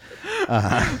Kanellis.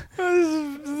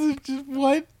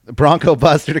 What? Bronco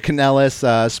Buster to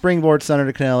Kanellis, Springboard Stunner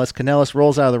to Kanellis. Kanellis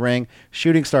rolls out of the ring,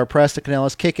 Shooting Star Press to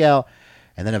Kanellis, kick out,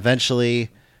 and then eventually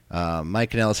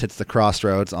Mike Kanellis hits the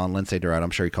crossroads on Lindsay Dorado.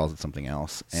 I'm sure he calls it something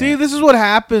else. See, this is what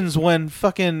happens when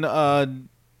fucking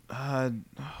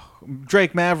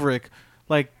Drake Maverick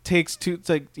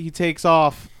he takes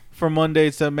off for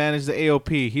Mondays to manage the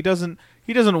AOP. He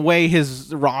doesn't weigh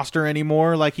his roster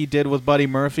anymore like he did with Buddy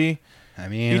Murphy. I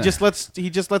mean, He just lets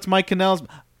Mike Kanellis.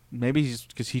 Maybe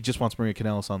because he just wants Maria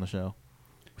Kanellis on the show,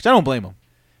 which I don't blame him.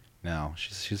 no,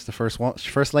 she's the first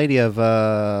lady of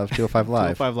 205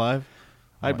 Live. 205 Live,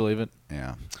 I believe it.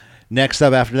 Yeah. Next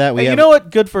up after that, we Hey, have. you know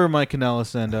what? Good for Mike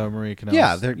Kanellis and Maria Kanellis.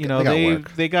 Yeah, they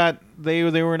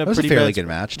were in a It was a pretty fairly bad, good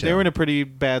match, too. They were in a pretty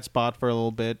bad spot for a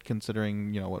little bit,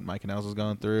 considering what Mike Kanellis has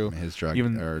gone through. His drug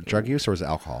drug use or was it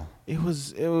alcohol? It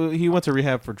was he went to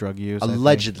rehab for drug use.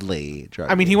 Allegedly drug.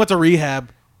 I mean, he use. went to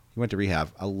rehab. He went to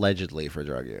rehab allegedly for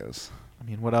drug use. I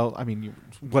mean, what else? I mean,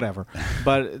 whatever.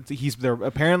 But he's there.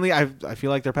 Apparently, I feel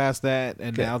like they're past that,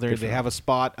 and Good, now good for they him.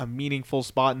 have a meaningful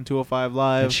spot in 205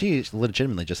 Live. And she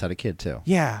legitimately just had a kid too.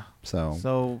 Yeah. So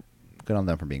So good on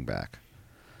them for being back.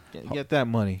 get that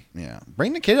money. Yeah,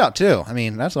 bring the kid out too. I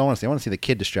mean, that's what I want to see. I want to see the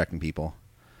kid distracting people.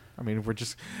 I mean, we're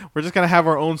just gonna have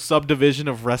our own subdivision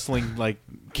of wrestling like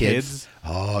kids.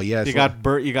 Oh yes. You got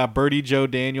Birdie Joe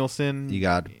Danielson. You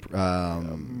got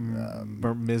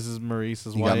Mrs.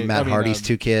 Maurice's you wife. got Matt Hardy's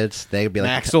two kids. They'd be like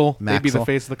Maxwell. They'd be the Maxwell.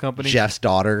 face of the company. Jeff's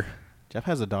daughter. Jeff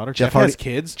has a daughter. Jeff Jeff Hardy- has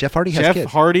kids. Jeff Hardy has Jeff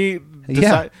kids. Hardy.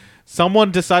 Yeah.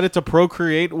 Someone decided to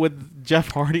procreate with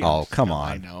Jeff Hardy. Oh come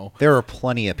on! I know. There are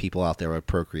plenty of people out there who would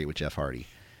procreate with Jeff Hardy.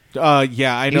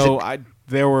 Yeah, I He's know.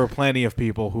 There were plenty of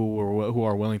people who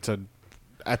are willing to,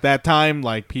 at that time,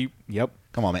 like Yep.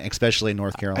 Come on, man. Especially in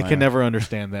North Carolina. I can never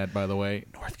understand that. By the way,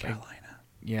 North Carolina.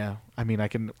 yeah. I mean, I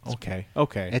can. Okay.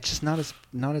 It's just not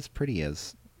as pretty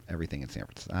as everything in San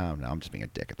Francisco. I don't know. I'm just being a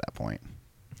dick at that point.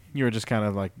 You were just kind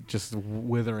of like just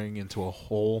withering into a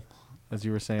hole, as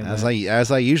you were saying. As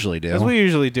that. I usually do. As we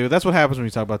usually do. That's what happens when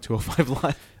you talk about 205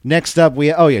 Live. Next up,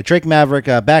 Drake Maverick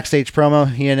backstage promo.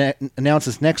 He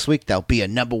announces next week there'll be a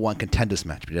 #1 contenders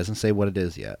match, but he doesn't say what it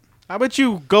is yet. How about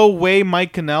you go weigh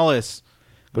Mike Kanellis?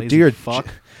 Go Lazy do your fuck.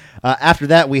 After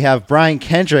that, we have Brian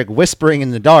Kendrick whispering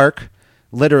in the dark.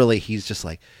 Literally, he's just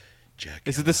like, Jack.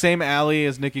 Is it the same alley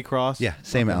as Nikki Cross? Yeah,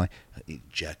 same Okay. alley.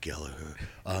 Jack Gallagher,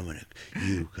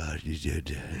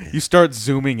 You start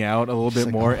zooming out a little bit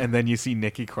like, more, oh. and then you see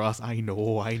Nikki Cross. I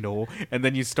know. And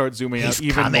then you start zooming He's out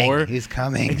even coming. more. He's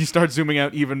coming. And you start zooming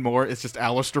out even more. It's just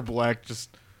Aleister Black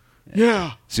just...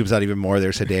 Yeah. Zooms out even more.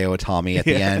 There's Hideo Itami at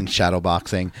the Yeah. end, shadow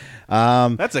boxing.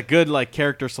 That's a good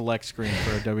character select screen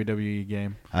for a WWE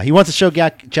game. He wants to show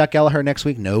Jack Gallagher next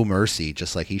week. No mercy,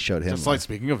 just like he showed him. Just like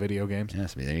speaking of video games.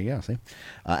 Yes, there you go. See.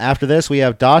 After this, we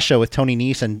have Dasha with Tony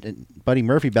Nese and Buddy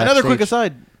Murphy backstage. Another quick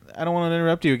aside. I don't want to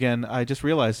interrupt you again. I just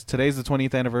realized today's the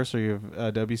 20th anniversary of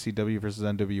WCW versus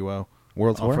NWO.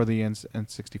 World Tour? For the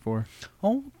N64.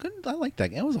 Oh, good. I like that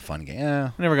game. It was a fun game.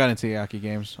 Yeah. I never got into Yaki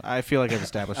games. I feel like I've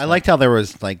established I that. liked how there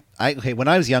was when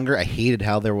I was younger, I hated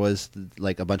how there was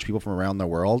like a bunch of people from around the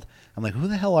world. I'm like, who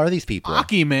the hell are these people?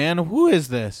 Aki, man. Who is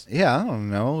this? Yeah, I don't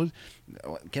know.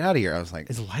 Get out of here. I was like,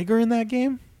 Is Liger in that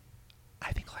game?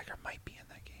 I think Liger might be in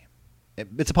that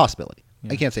game. It's a possibility.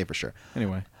 Yeah. I can't say for sure.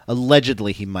 Anyway.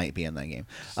 Allegedly, he might be in that game.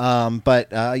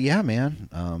 But yeah, man.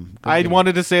 Good I game.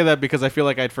 wanted to say that because I feel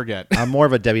like I'd forget. I'm more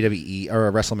of a WWE or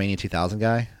a WrestleMania 2000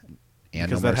 guy. And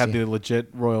Because No that had Mercy. the legit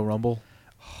Royal Rumble.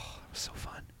 It was so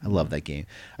fun. I love that game.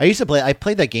 I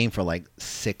played that game for like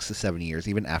 6 to 7 years.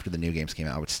 Even after the new games came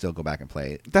out, I would still go back and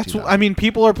play it. That's 2000. I mean,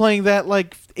 people are playing that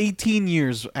like 18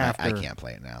 years after. I can't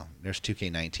play it now. There's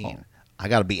 2K19. I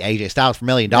got to beat AJ Styles for $1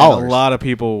 million. Yeah, a lot of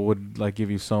people would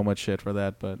give you so much shit for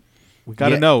that, but we got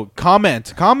to Yeah. know.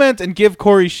 Comment, and give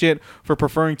Corey shit for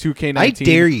preferring 2K19. I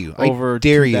dare you. Over I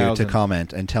dare you 2000. to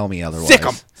comment and tell me otherwise.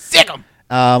 Sick 'em.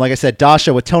 Like I said,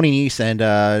 Dasha with Tony Nese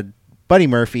and Buddy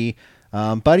Murphy.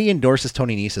 Buddy endorses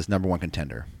Tony Nese as #1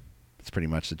 contender. That's pretty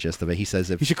much the gist of it. He says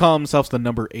He should call himself the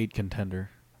number 8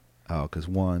 contender. Oh, because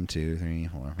 1, 2, 3,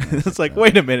 4. 5, It's like,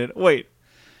 wait a minute, wait.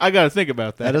 I got to think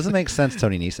about that. That doesn't make sense,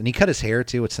 Tony Nese. And he cut his hair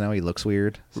too, so now he looks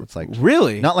weird. So it's like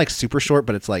Really? not like super short,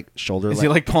 but it's like shoulder Is length. he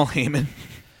like Paul Heyman?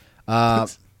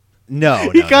 No,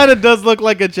 He no, kind of does look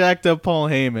like a jacked up Paul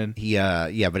Heyman.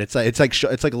 Yeah, but it's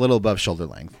like a little above shoulder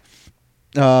length.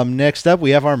 Next up,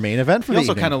 we have our main event for He the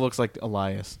also evening. kind of looks like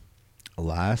Elias.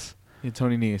 Elias. Yeah,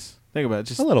 Tony Nese. Think about it.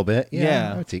 Just A little bit,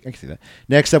 Yeah. I can see that.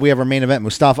 Next up, we have our main event: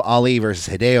 Mustafa Ali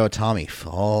versus Hideo Itami.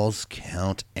 Falls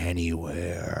count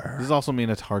anywhere. Does this also mean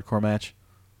it's a hardcore match?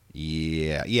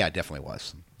 Yeah, it definitely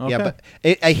was. Okay. Yeah,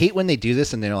 but I hate when they do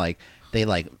this and they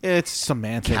It's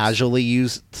semantics. casually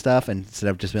use stuff instead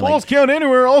of just being Falls like. count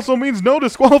anywhere also means no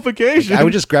disqualification. I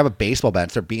would just grab a baseball bat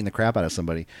and start beating the crap out of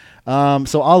somebody.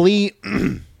 So Ali,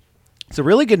 it's a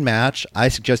really good match. I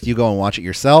suggest you go and watch it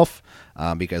yourself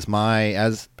because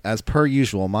as per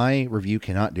usual, my review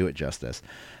cannot do it justice.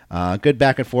 Good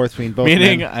back and forth between both.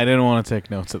 Meaning, men. I didn't want to take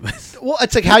notes of this. Well,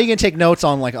 it's like how you can take notes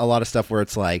on like a lot of stuff where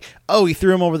it's like, oh, he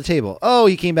threw him over the table. Oh,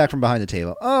 he came back from behind the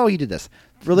table. Oh, he did this.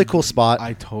 Really cool spot.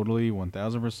 I totally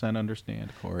 1000%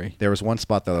 understand, Corey. There was one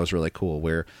spot though that was really cool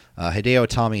where Hideo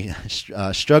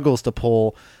Itami struggles to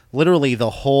pull literally the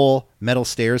whole metal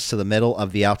stairs to the middle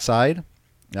of the outside,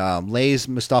 lays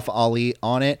Mustafa Ali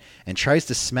on it, and tries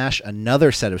to smash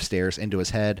another set of stairs into his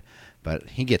head, but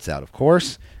he gets out, of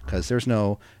course, because there's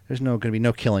going to be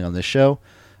no killing on this show.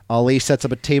 Ali sets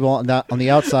up a table on the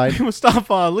outside.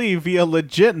 Mustafa Ali, via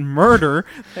legit murder,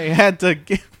 they had to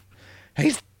give.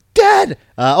 He's dead.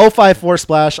 054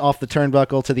 splash off the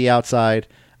turnbuckle to the outside.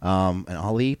 And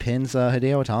Ali pins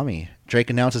Hideo Itami. Drake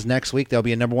announces next week there'll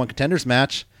be a number one contenders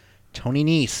match. Tony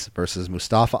Nese versus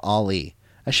Mustafa Ali.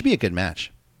 That should be a good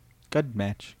match. Good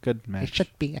match. It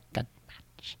should be a good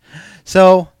match.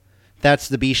 So, that's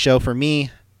the B show for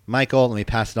me. Michael, let me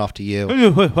pass it off to you.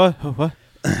 What?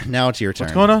 Now it's your turn.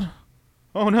 What's going on?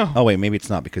 Oh no. Oh wait, maybe it's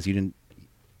not because you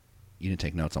didn't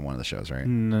take notes on one of the shows, right?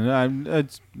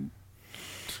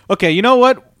 Okay, you know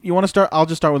what? You want to start? I'll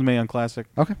just start with Mae Young Classic.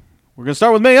 Okay. We're going to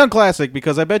start with Mae Young Classic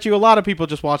because I bet you a lot of people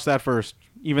just watch that first,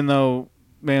 even though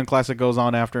Mae Young Classic goes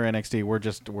on after NXT.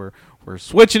 We're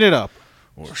switching it up.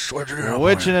 We're switching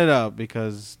Switching it up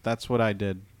because that's what I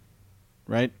did.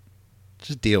 Right?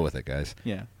 Just deal with it, guys.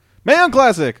 Yeah. Mae Young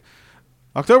Classic.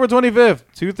 October 25th,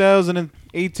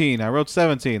 2018. I wrote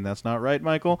 17. That's not right,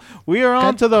 Michael. We are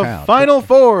on Good to the crowd. Final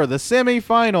Four, the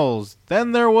semifinals.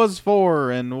 Then there was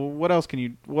 4, and what else can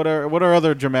you? What are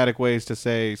other dramatic ways to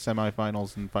say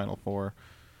semifinals and Final Four?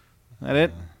 That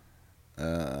it?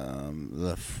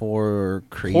 The 4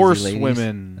 crazy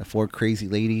Horsewomen. The 4 crazy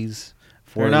ladies.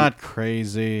 They're not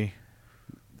crazy.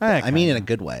 I mean, in a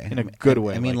good way. In a good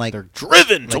way. I mean, like they're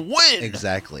driven to win.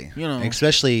 Exactly. You know.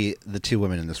 Especially the 2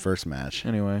 women in this first match.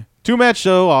 Anyway, 2-match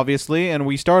show, obviously, and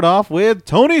we start off with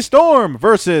Toni Storm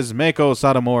versus Meiko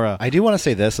Satomura. I do want to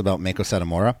say this about Meiko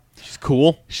Satomura. She's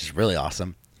cool. She's really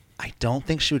awesome. I don't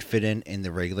think she would fit in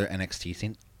the regular NXT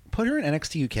scene. Put her in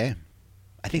NXT UK.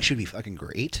 I think she'd be fucking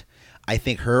great. I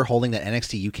think her holding that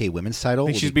NXT UK women's title.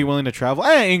 I think she'd be willing to travel.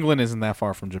 England isn't that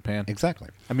far from Japan. Exactly.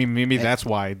 I mean, maybe that's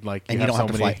why. Like, And you don't have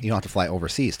to fly. You don't have to fly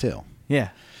overseas too. Yeah.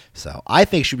 So I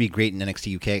think she'd be great in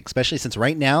NXT UK, especially since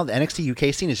right now the NXT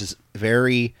UK scene is just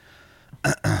very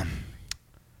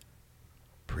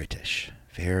British,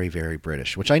 very very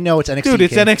British. Which I know it's NXT. Dude,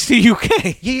 UK. it's NXT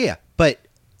UK. Yeah, but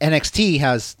NXT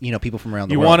has people from around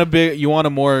the You world. you want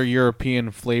a more European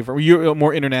flavor,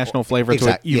 more international flavor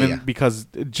to it, even because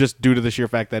just due to the sheer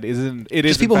fact that it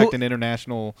is in fact in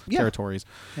international territories.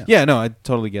 Yeah, no, I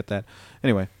totally get that.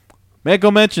 Anyway,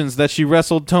 Meiko mentions that she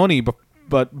wrestled Tony,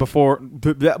 but before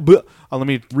let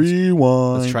me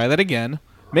rewind. Let's try that again.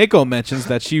 Meiko mentions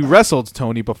that she wrestled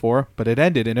Tony before, but it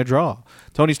ended in a draw.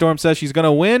 Toni Storm says she's going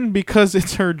to win because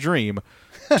it's her dream.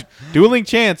 Dueling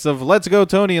chants of "Let's go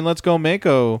Tony" and "Let's go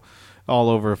Meiko" all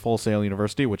over Full Sail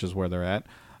University, which is where they're at.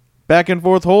 Back and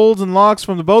forth holds and locks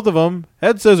from the both of them.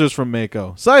 Head scissors from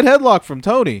Meiko. Side headlock from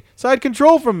Tony. Side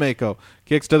control from Meiko.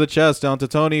 Kicks to the chest down to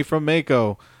Tony from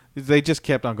Meiko. They just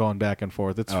kept on going back and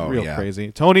forth. It's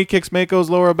crazy. Tony kicks Meiko's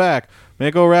lower back.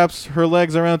 Meiko wraps her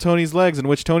legs around Tony's legs, in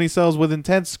which Tony sells with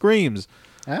intense screams.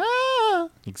 Ah.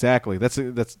 Exactly. That's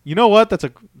you know what? That's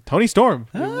a Toni Storm.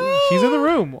 She's in the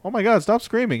room. Oh my God! Stop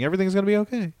screaming. Everything's gonna be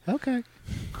okay. Okay.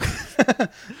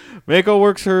 Meiko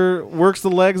works the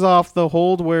legs off the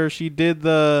hold where she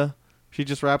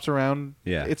just wraps around.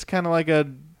 Yeah. It's kind of like a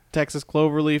Texas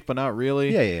cloverleaf, but not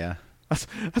really. Yeah.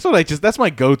 That's my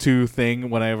go-to thing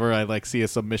whenever I see a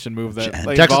submission move that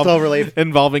Texas cloverleaf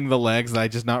involving the legs. I'm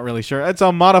just not really sure. It's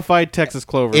a modified Texas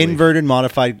cloverleaf. Inverted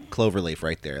modified cloverleaf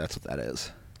right there. That's what that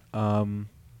is.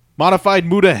 Modified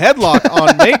Muda headlock on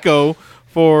Meiko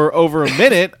for over a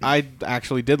minute. I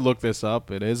actually did look this up.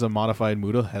 It is a modified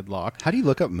Muda headlock. How do you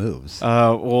look up moves?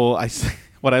 Well,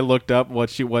 what I looked up,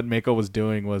 what Mako was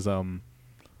doing was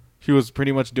she was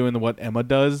pretty much doing what Emma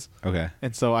does. Okay.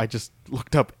 And so I just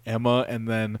looked up Emma and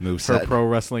then Moveset. her pro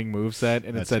wrestling moveset,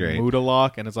 and That's it said great. Muda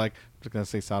lock, and it's like I'm just gonna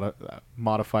say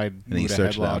modified And then you Muda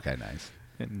search headlock. that. Okay, nice.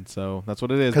 And so that's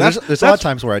what it is. Because there's a lot of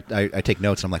times where I take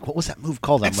notes and I'm like, what was that move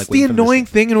called? I'm That's like, the waiting for them to annoying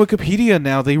say- thing in Wikipedia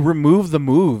now. They remove the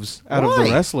moves out of Why?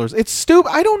 the wrestlers. It's stupid.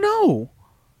 I don't know.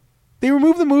 They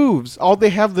remove the moves. All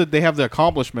they have the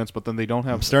accomplishments, but then they don't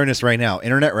I'm have. starting this right now.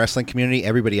 Internet wrestling community,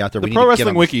 everybody out there. The we Pro need to get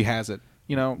Wrestling on Wiki has it.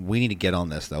 You know. We need to get on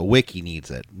this though. Wiki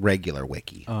needs it. Regular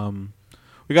Wiki.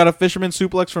 We got a fisherman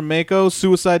suplex from Mako,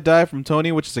 suicide dive from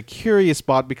Tony, which is a curious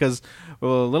spot because,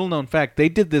 well, a little known fact, they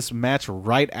did this match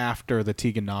right after the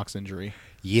Tegan Knox injury.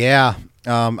 Yeah.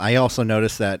 I also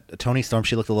noticed that Toni Storm,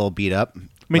 she looked a little beat up. I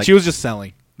mean, she was just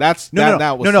selling. That was no.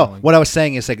 selling. What I was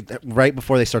saying is like right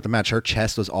before they start the match, her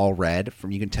chest was all red.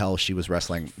 You can tell she was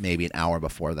wrestling maybe an hour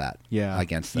before that. Yeah.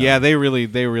 Against them. Yeah, they really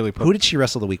put. Who did she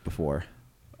wrestle the week before?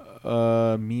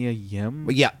 Mia Yim?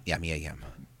 Well, yeah, Mia Yim.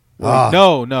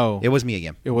 No. It was Mia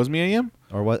Yim. It was Mia Yim?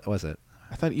 Or what was it?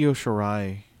 I thought Io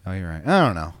Shirai. Oh, you're right. I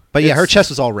don't know. But yeah, her chest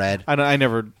was all red I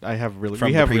have really from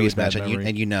we the have previous really match, bad memory.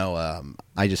 and you know,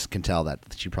 I just can tell that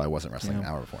she probably wasn't wrestling an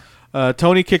hour before.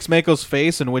 Tony kicks Mako's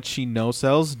face, in which she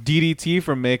no-sells. DDT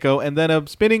from Mako, and then a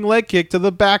spinning leg kick to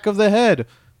the back of the head.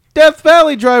 Death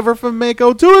Valley driver from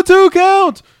Mako to a 2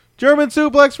 count. German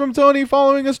suplex from Tony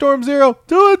following a Storm Zero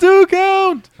to a 2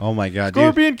 count. Oh my god, dude.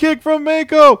 Scorpion kick from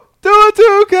Mako to a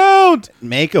 2 count.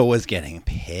 Mako was getting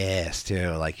pissed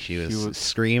too. Like she was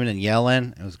screaming and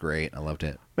yelling. It was great. I loved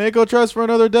it. Mako tries for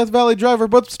another Death Valley driver,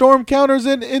 but Storm counters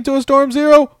into a Storm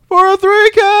Zero for a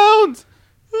 3 count.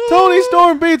 Tony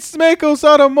Storm beats Mako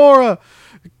Satomura.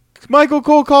 Michael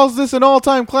Cole calls this an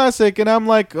all-time classic, and I'm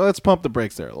like, let's pump the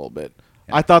brakes there a little bit.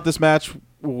 Yeah. I thought this match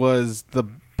was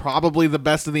probably the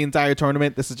best of the entire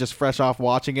tournament. This is just fresh off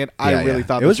watching it. I really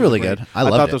thought it was really good. I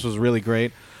thought this was really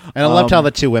great, and I loved how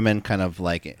the two women kind of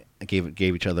like gave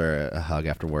each other a hug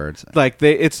afterwards. Like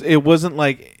it wasn't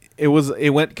like. It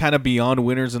went kind of beyond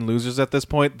winners and losers at this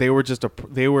point. They were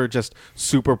just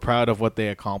super proud of what they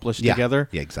accomplished together.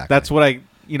 Yeah, exactly. That's what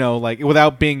like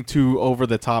without being too over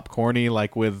the top corny,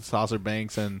 like with Sasha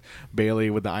Banks and Bayley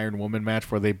with the Iron Woman match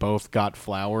where they both got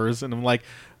flowers, and I'm like,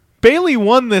 Bayley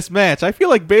won this match. I feel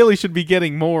like Bayley should be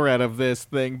getting more out of this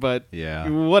thing, but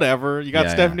whatever. You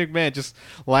got Stephanie McMahon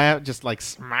just like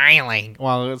smiling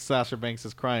while Sasha Banks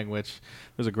is crying, which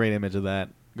there's a great image of that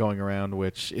going around,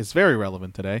 which is very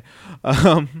relevant today.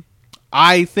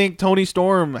 I think Toni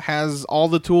Storm has all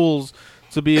the tools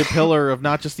to be a pillar of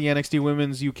not just the NXT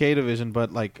Women's UK division,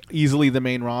 but like easily the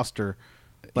main roster.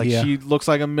 Like she looks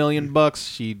like $1 million.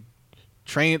 She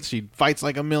trains. She fights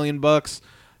like $1 million.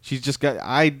 She's just got.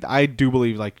 I do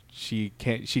believe like she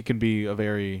can be at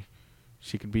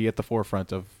the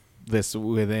forefront of this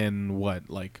within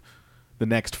the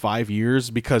next 5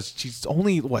 years, because she's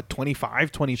only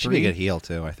 25, 23. She'd be a good heel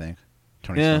too, I think.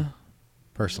 Toni Storm,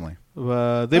 personally.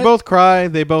 They both cry.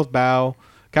 They both bow.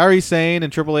 Kairi Sane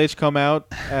and Triple H come out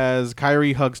as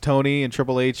Kairi hugs Tony and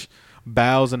Triple H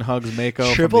bows and hugs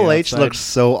Mako. Triple H looks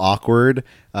so awkward.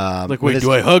 Like, wait,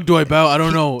 do I hug? Do I bow? I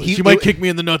don't know. She might kick me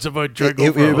in the nuts if I try to go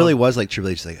it for a really hug. was like Triple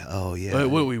H, like, oh yeah.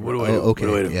 What do I do? Okay,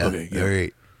 What do I do? yeah, Okay, yeah. all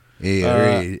right. Yeah, all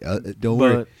right. Don't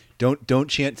worry. Don't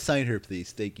chant sign her,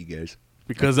 please. Thank you, guys.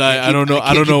 Because I don't know.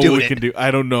 I don't know what we can do.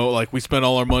 I don't know. Like, we spent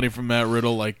all our money from Matt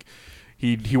Riddle. Like,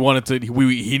 he wanted to.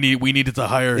 We needed to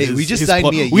hire. Hey, his, we just his signed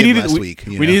Mia Yim last week.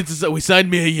 We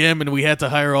signed Mia Yim, and we had to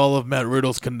hire all of Matt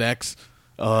Riddle's connects.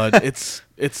 It's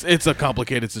a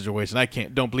complicated situation.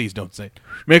 Please don't say it.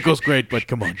 Mako's great, but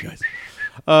come on, guys.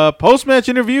 Post-match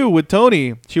interview with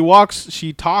Tony.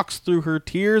 She talks through her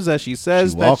tears as she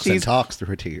says and talks through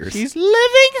her tears. She's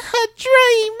living her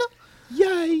dream.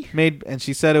 Yay! And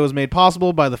she said it was made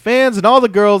possible by the fans and all the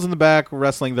girls in the back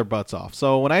wrestling their butts off.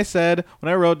 So when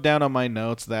I wrote down on my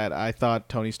notes that I thought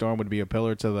Toni Storm would be a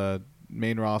pillar to the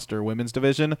main roster women's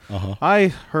division, I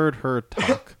heard her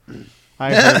talk.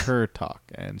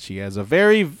 And she has a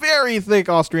very, very thick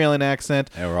Australian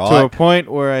accent to a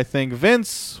point where I think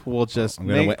Vince will just I'm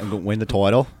gonna win the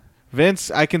title.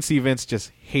 I can see Vince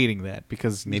just hating that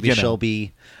because maybe she'll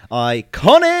be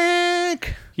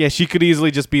iconic. Yeah, she could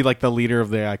easily just be like the leader of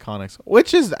the Iconics,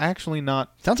 which is actually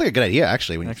not. Sounds like a good idea,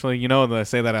 actually. I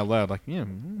say that out loud, like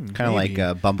kind of like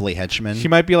Bumbly Henchman. She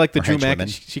might be like the Drew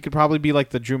McIntyre. She could probably be like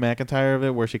the Drew McIntyre of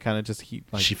it, where she kind of just she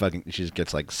just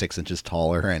gets like 6 inches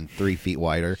taller and 3 feet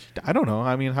wider. I don't know.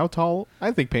 I mean, how tall?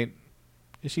 I think Peyton.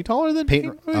 Is she taller than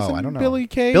Peyton? I don't know. Billy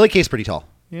Kay. Billy Kay's pretty tall.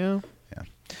 Yeah.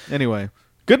 Anyway,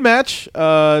 Good match.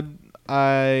 I'm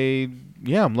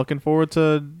looking forward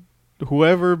to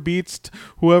whoever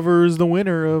is the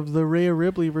winner of the Rhea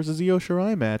Ripley versus Io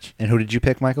Shirai match. And who did you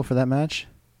pick, Michael, for that match?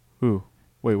 Who?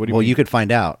 Wait, what do you Well, mean? you could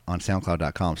find out on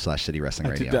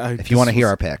SoundCloud.com/CityWrestlingRadio if you want to this hear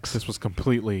was- our picks. This was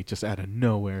completely just out of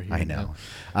nowhere here. I know.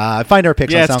 Find our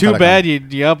picks Yeah, on it's SoundCloud.com. too bad you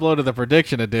uploaded the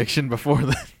prediction addiction before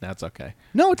that. That's okay.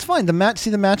 No, it's fine. The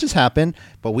matches happen,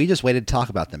 but we just waited to talk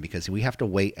about them because we have to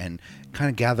wait and kind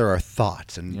of gather our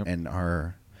thoughts and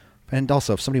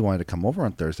also if somebody wanted to come over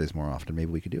on Thursdays more often,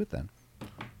 maybe we could do it then.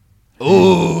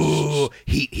 Ooh,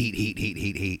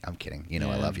 heat. I'm kidding. You know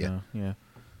I love you. No, yeah.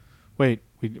 Wait,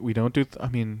 we don't do.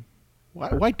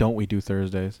 Why don't we do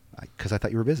Thursdays? Because I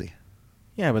thought you were busy.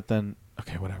 Yeah, but then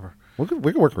okay, whatever. We can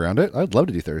work around it. I'd love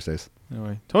to do Thursdays.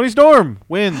 Anyway, Toni Storm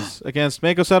wins against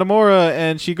Meiko Satomura,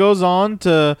 and she goes on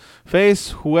to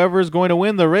face whoever's going to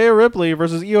win the Rhea Ripley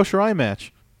versus Io Shirai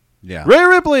match. Yeah. Rhea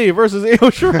Ripley versus Io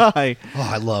Shirai.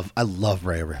 Oh, I love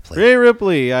Rhea Ripley. Rhea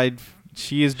Ripley,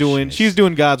 she's doing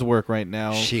God's work right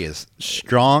now. She is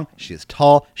strong. She is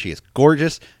tall. She is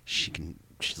gorgeous.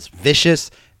 She's vicious.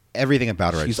 Everything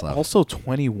about her I She's just love. also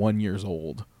 21 years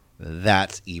old.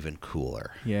 That's even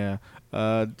cooler. Yeah.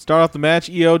 Start off the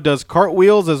match. Io does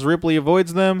cartwheels as Ripley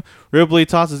avoids them. Ripley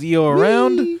tosses Io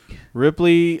around. Whee!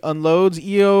 Ripley unloads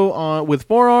Io with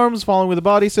forearms, following with the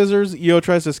body scissors. Io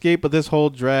tries to escape, but this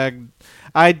hold dragged.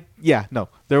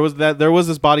 There was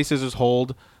this body scissors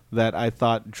hold that I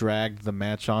thought dragged the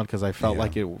match on because I felt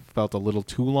like it felt a little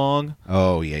too long.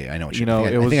 Oh yeah, I know what You know, I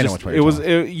it was think I know just what you're talking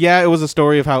about. it was a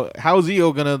story of how's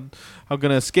Io gonna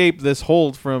escape this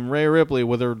hold from Rhea Ripley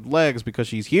with her legs because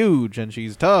she's huge and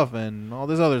she's tough and all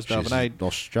this other stuff. She's And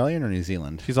Australian or New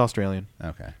Zealand? she's Australian.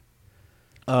 Okay.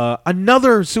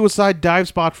 Another suicide dive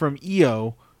spot from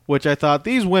Io, which I thought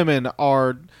these women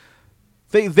are.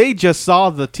 They just saw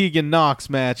the Tegan Nox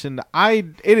match, and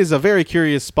it is a very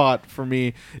curious spot for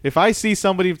me. If I see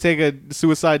somebody take a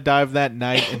suicide dive that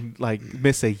night and like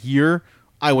miss a year,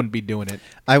 I wouldn't be doing it.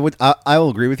 I will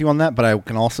agree with you on that, but I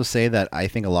can also say that I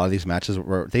think a lot of these matches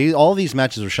all these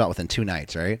matches were shot within 2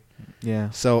 nights, right? Yeah.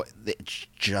 So it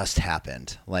just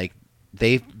happened. Like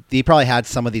they probably had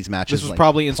some of these matches. This was like,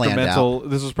 probably planned instrumental. out.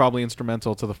 This was probably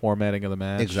instrumental to the formatting of the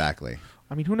match. Exactly.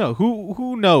 I mean, who knows?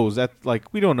 Who knows? That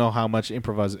we don't know how much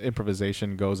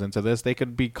improvisation goes into this. They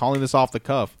could be calling this off the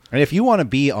cuff. And if you want to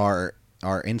be our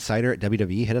insider at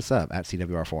WWE, hit us up at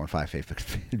CWR415 Facebook.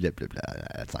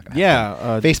 That's not gonna happen.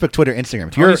 Yeah. Facebook, Twitter,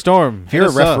 Instagram. Toni Storm. If you're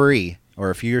a hit us up. referee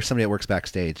or if you're somebody that works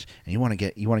backstage and you want to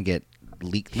get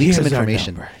leak Here's some our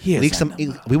information, number. Here's leak our some.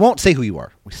 number. We won't say who you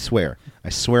are. We swear. I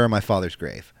swear on my father's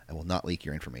grave, I will not leak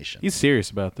your information. He's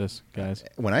serious about this, guys.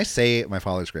 When I say my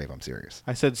father's grave, I'm serious.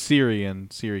 I said Siri,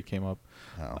 and Siri came up.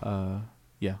 Oh.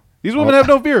 Yeah. These women have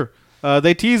no fear.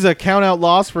 They tease a count-out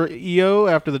loss for Io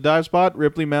after the dive spot.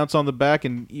 Ripley mounts on the back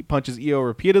and punches Io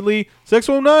repeatedly.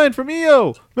 619 from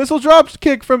Io. Missile drop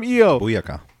kick from Io.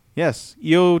 Booyaka. Yes.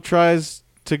 Io tries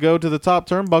to go to the top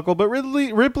turnbuckle, but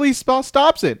Ripley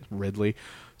stops it. Ridley.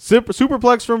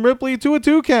 Superplex from Ripley to a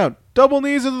 2 count. Double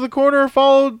knees into the corner,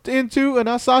 followed into an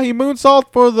Asahi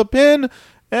moonsault for the pin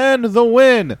and the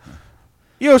win.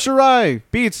 Io Shirai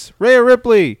beats Rhea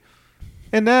Ripley.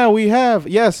 And now we have,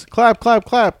 yes, clap for Io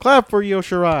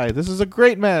Shirai. This is a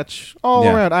great match all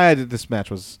around. This match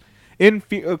was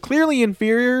clearly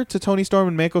inferior to Toni Storm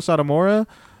and Meiko Satomura,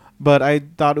 but I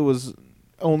thought it was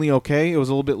only okay. It was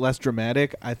a little bit less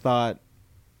dramatic. I thought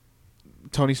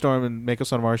Toni Storm and Meiko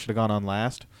Satomura should have gone on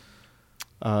last,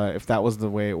 if that was the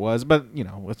way it was. But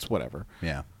it's whatever.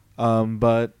 Yeah.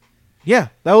 But yeah,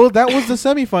 that was the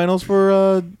semifinals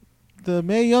for the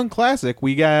Mae Young Classic.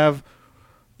 We have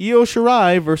Io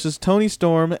Shirai versus Toni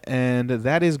Storm, and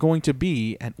that is going to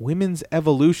be at Women's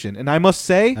Evolution. And I must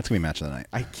say, That's gonna be match of the night.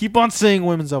 I keep on saying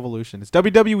Women's Evolution. It's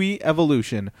WWE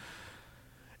Evolution.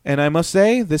 And I must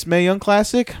say, this Mae Young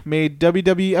Classic made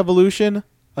WWE Evolution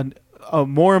a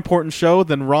more important show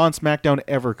than Raw and SmackDown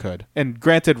ever could. And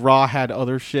granted, Raw had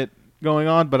other shit going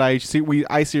on, but I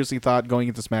seriously thought going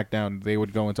into SmackDown they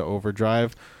would go into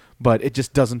overdrive. But it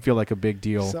just doesn't feel like a big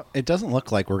deal. So it doesn't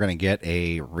look like we're going to get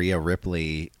a Rhea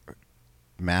Ripley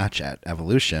match at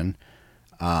Evolution.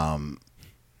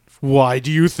 Why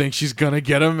do you think she's going to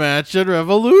get a match at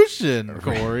Revolution,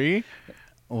 Corey?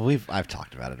 Well, I've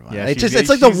talked about it. Yeah, it's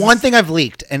like the one thing I've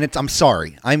leaked, and I'm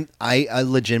sorry. I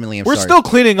legitimately am. We're sorry. still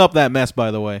cleaning up that mess, by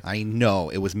the way. I know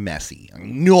it was messy. I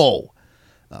know.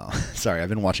 Oh, sorry. I've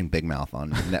been watching Big Mouth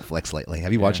on Netflix lately.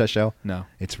 Have you watched that show? No.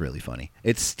 It's really funny.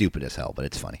 It's stupid as hell, but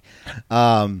it's funny.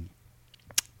 But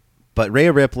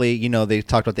Rhea Ripley, they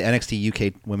talked about the NXT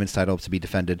UK Women's title to be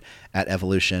defended at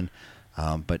Evolution,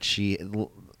 but she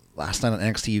last night on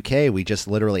NXT UK, we just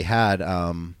literally had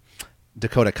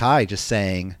Dakota Kai just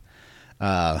saying,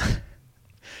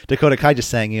 Dakota Kai just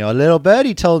saying, a little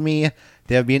birdie told me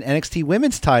there'd be an NXT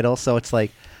Women's title. So it's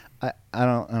like, I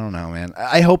don't know, man.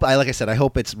 I hope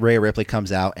it's Rhea Ripley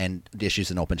comes out and issues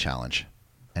an open challenge,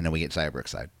 and then we get Xia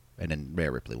Brookside, and then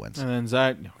Rhea Ripley wins. And then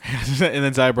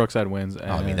Xia Brookside wins.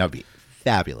 And I mean, that would be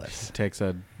fabulous. Takes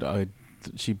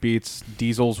she beats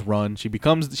Diesel's run. She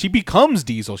becomes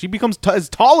Diesel. She becomes as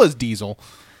tall as Diesel.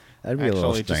 That'd be a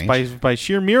little strange. Just by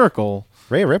sheer miracle.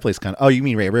 Rhea Ripley's kind of. Oh, you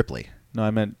mean Rhea Ripley? No,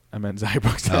 I meant Xia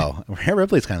Brookside. Oh, Rhea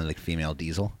Ripley's kind of like female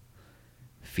Diesel.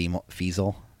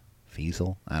 Feasel.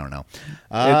 I don't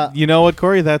know. You know what,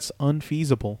 Corey? That's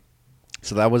unfeasible.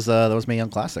 So that was Mae Young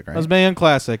Classic, right? That was Mae Young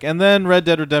Classic, and then Red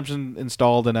Dead Redemption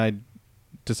installed, and I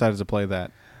decided to play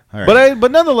that. All right.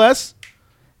 But nonetheless,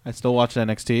 I still watched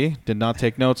NXT. Did not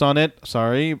take notes on it.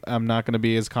 Sorry, I'm not going to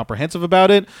be as comprehensive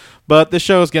about it. But this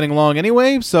show is getting long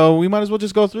anyway, so we might as well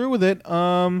just go through with it.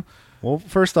 Well,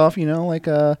 first off,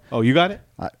 Oh, you got it?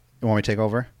 You want me to take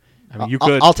over? I mean, you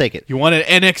could. I'll take it. You want an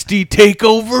NXT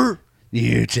takeover?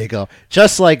 You take over.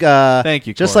 Just like Thank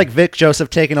you, just Corey. like Vic Joseph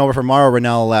taking over for Mauro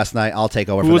Ranallo last night, I'll take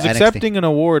over Who for was the accepting an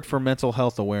award for mental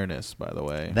health awareness, by the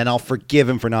way. NXT. Then I'll forgive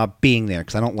him for not being there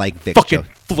because I don't like Vic Fucking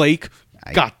Joseph. flake.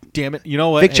 God damn it. You know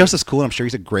what? Vic Joseph's cool. And I'm sure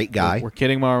he's a great guy. We're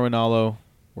kidding, Mauro Ranallo.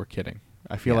 We're kidding.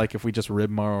 I feel like if we just rib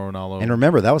Mauro Ranallo. And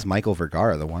remember, that was Michael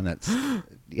Vergara, the one that's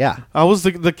yeah. I was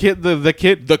the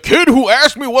kid who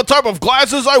asked me what type of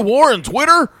glasses I wore on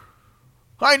Twitter.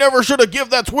 I never should have give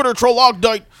that Twitter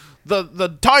troglodyte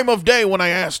the time of day when I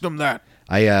asked him that.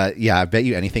 I bet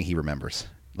you anything he remembers.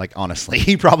 Like honestly,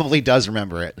 he probably does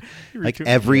remember it. Like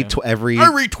every I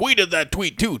retweeted that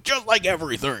tweet too, just like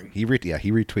everything. He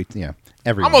retweets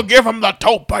everyone. I'm gonna give him the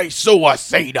tope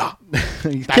suicida.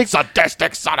 That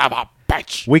sadistic son of a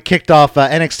bitch. We kicked off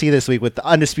NXT this week with the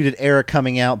Undisputed Era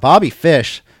coming out. Bobby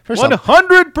Fish. First off,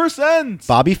 100%.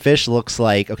 Bobby Fish looks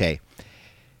like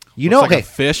Looks like a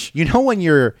fish. You know when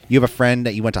you have a friend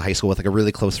that you went to high school with, like a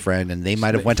really close friend, and they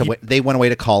might have went away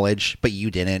to college, but you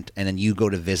didn't, and then you go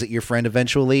to visit your friend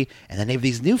eventually, and then they have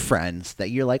these new friends that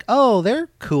you're like, oh, they're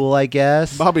cool, I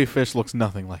guess. Bobby Fish looks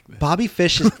nothing like this. Bobby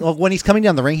Fish is when he's coming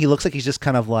down the ring, he looks like he's just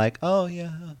kind of like, oh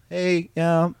yeah, hey,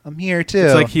 yeah, I'm here too.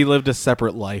 It's like he lived a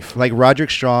separate life. Like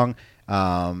Roderick Strong,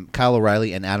 Kyle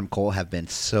O'Reilly, and Adam Cole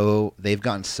they've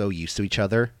gotten so used to each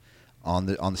other on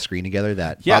the screen together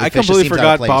that yeah, Bobby I Fish completely just seems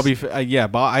out of forgot place.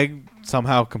 Bobby. I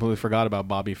somehow completely forgot about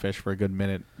Bobby Fish for a good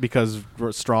minute because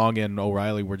Strong and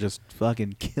O'Reilly were just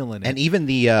fucking killing it. And even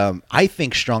I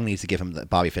think Strong needs to give him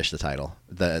Bobby Fish the title,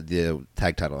 the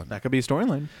tag title. That could be a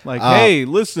storyline. Like, hey,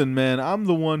 listen, man, I'm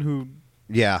the one who.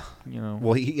 Yeah,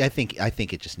 Well, I think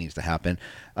it just needs to happen.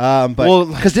 But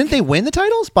because didn't they win the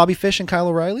titles, Bobby Fish and Kyle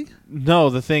O'Reilly? No,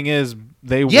 the thing is,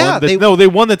 they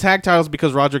won the tag titles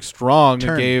because Roderick Strong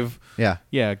did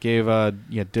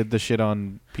the shit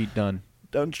on Pete Dunne.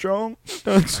 Done strong.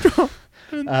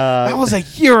 That was a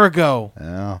year ago.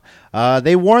 Oh.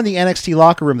 They warned the NXT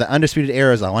locker room that Undisputed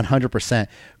Era is 100%.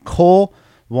 Cole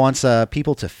wants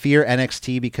people to fear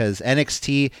NXT because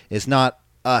NXT is not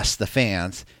us, the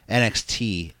fans.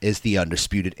 NXT is the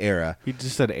Undisputed Era. He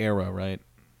just said era, right?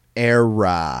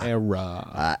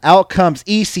 Era. Out comes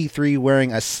EC3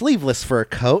 wearing a sleeveless fur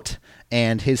coat,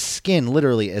 and his skin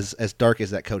literally is as dark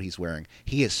as that coat he's wearing.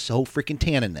 He is so freaking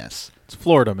tan in this. It's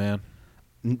Florida, man.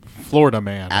 Florida,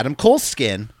 man. Adam Cole's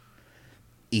skin,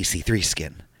 EC3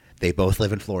 skin. They both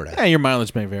live in Florida. Yeah, your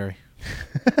mileage may vary.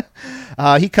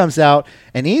 He comes out,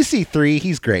 and EC3,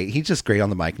 he's great. He's just great on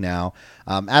the mic now.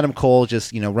 Adam Cole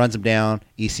just, runs him down.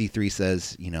 EC3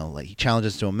 says, he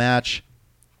challenges to a match.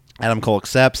 Adam Cole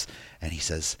accepts, and he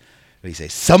says, what do you say?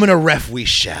 Summon a ref we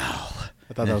shall.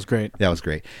 I thought that was great. That was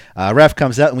great. Ref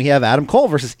comes out, and we have Adam Cole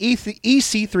versus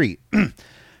EC3.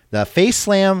 The face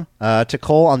slam to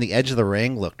Cole on the edge of the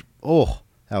ring looked,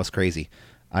 that was crazy.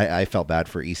 I felt bad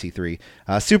for EC3.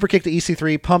 Super kick to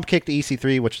EC3, pump kick to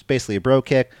EC3, which is basically a bro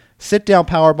kick. Sit down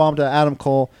powerbomb to Adam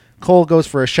Cole. Cole goes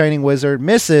for a Shining Wizard,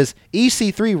 misses.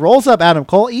 EC3 rolls up Adam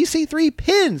Cole. EC3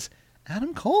 pins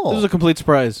Adam Cole. This was a complete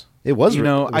surprise. It was.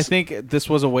 I think this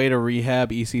was a way to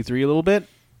rehab EC3 a little bit,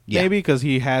 maybe, because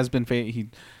he has been.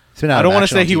 I don't want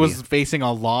to say he was facing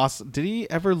a loss. Did he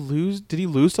ever lose? Did he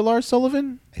lose to Lars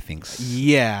Sullivan? I think so.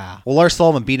 Yeah. Well, Lars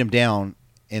Sullivan beat him down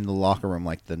in the locker room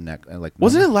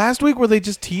wasn't it last week where they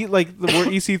just where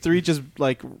EC3 just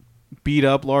beat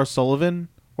up Lars Sullivan?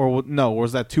 Or no, or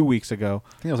was that 2 weeks ago? I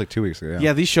think it was 2 weeks ago.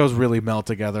 Yeah, these shows really melt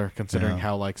together, considering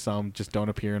how some just don't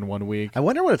appear in 1 week. I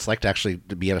wonder what it's like to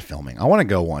be at a filming. I want to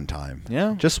go one time.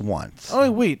 Yeah, just once.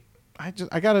 Oh wait, I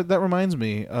got it. That reminds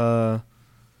me.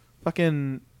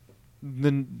 Fucking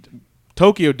The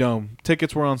Tokyo Dome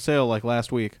tickets were on sale like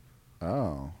last week.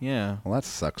 Oh. Yeah. Well, that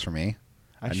sucks for me.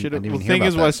 I should have. didn't The even hear thing about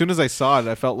is, that. as soon as I saw it,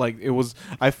 I felt like it was.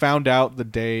 I found out the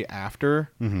day after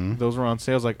those were on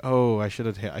sale. I was like, oh, I should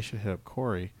hit up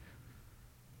Corey.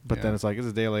 But then Yeah. it's like, it's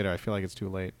a day later. I feel like it's too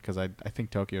late because I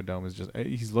think Tokyo Dome is just.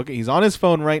 He's on his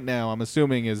phone right now. I'm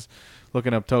assuming is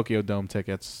looking up Tokyo Dome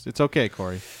tickets. It's okay,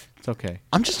 Corey. It's okay.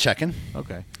 I'm just checking.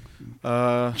 Okay.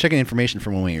 Checking information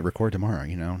from when we record tomorrow,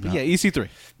 But yeah, EC3.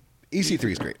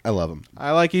 EC3 is great. I love him.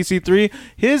 I like EC3.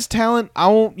 His talent, I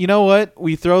won't. You know what?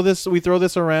 We throw this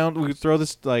around. We throw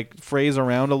this like phrase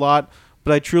around a lot,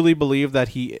 but I truly believe that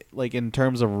he, like in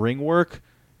terms of ring work,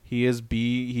 he is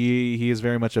He is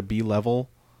very much a B level,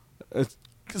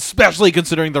 especially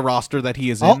considering the roster that he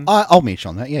is in. I'll meet you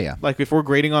on that. Yeah. Like if we're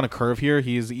grading on a curve here,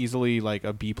 he is easily like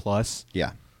a B plus.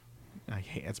 Yeah.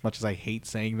 As much as I hate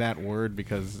saying that word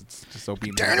because it's just so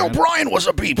being Daniel Bryan was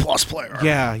a B+ player.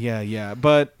 Yeah.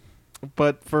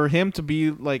 But for him to be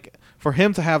like, for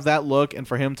him to have that look and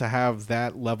for him to have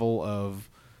that level of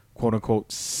quote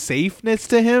unquote safeness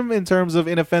to him in terms of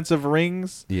inoffensive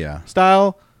rings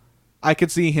style, I could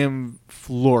see him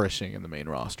flourishing in the main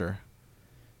roster.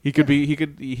 He could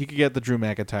get the Drew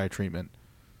McIntyre treatment.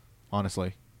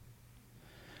 Honestly.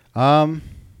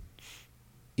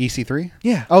 EC3?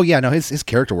 Yeah. Oh yeah, no, his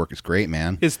character work is great,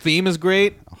 man. His theme is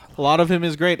great. A lot of him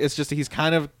is great. It's just he's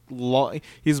kind of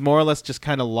he's more or less just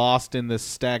kind of lost in this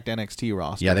stacked NXT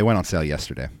roster. Yeah, they went on sale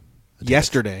yesterday.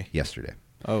 Yesterday.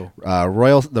 Oh.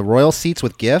 Oh. The Royal seats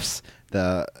with gifts,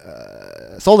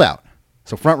 sold out.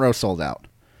 So front row sold out.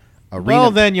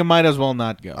 Well, then you might as well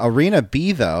not go. Arena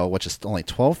B though, which is only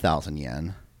 12,000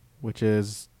 yen, which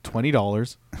is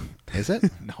 $20. is it?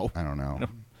 No. I don't know.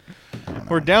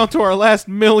 We're down to our last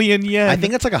million yen. I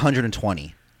think it's like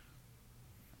 120.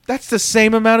 That's the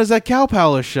same amount as that Cow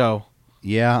Palace show.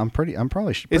 Yeah, I'm probably.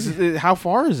 How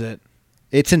far is it?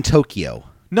 It's in Tokyo.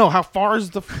 No, how far is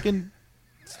the fucking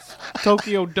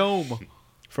Tokyo Dome?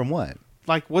 From what?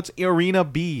 Like, what's Arena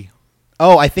B?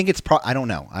 Oh, I think it's. I don't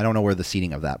know. I don't know where the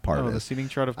seating of that part is. The seating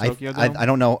chart of Tokyo Dome. I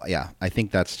don't know. Yeah, I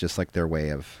think that's just like their way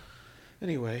of.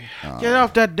 Anyway, get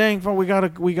off that dang phone. We got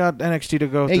NXT to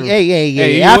go through.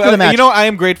 Hey, after the match. You know, I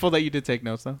am grateful that you did take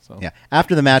notes, though. So. Yeah.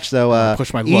 After the match, though,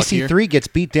 push my luck EC3 gets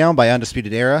beat down by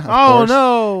Undisputed Era. Of course.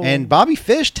 No! And Bobby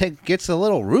Fish gets a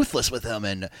little ruthless with him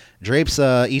and drapes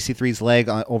EC3's leg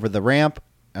over the ramp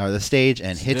or the stage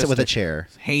and hits it with a chair.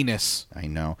 Heinous. I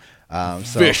know.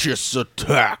 Vicious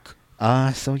attack.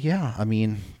 So yeah, I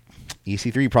mean,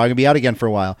 EC3 probably gonna be out again for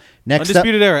a while. Next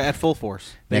Undisputed Era at full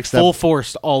force. Next full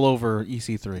force all over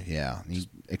EC3. Yeah, he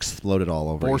exploded all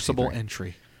over. Forcible EC3.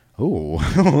 entry.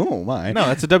 Oh my!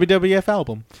 No, it's a WWF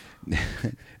album.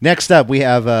 Next up, we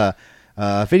have a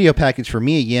video package for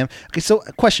Mia Yim. Okay, so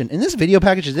a question: in this video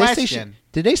package,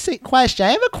 did they say question?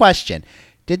 I have a question.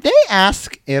 Did they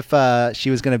ask if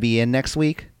she was going to be in next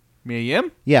week? Mia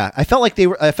Yim? Yeah, I felt like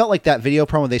I felt like that video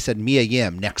promo. They said Mia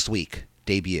Yim next week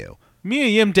debut. Mia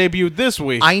Yim debuted this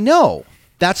week. I know.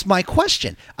 That's my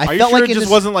question. Are you sure it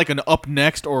just wasn't like an up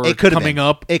next or it could coming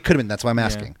up? It could have been. That's why I'm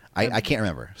asking. Yeah. I can't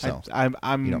remember. So I'm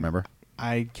you don't remember?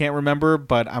 I can't remember,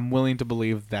 but I'm willing to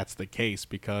believe that's the case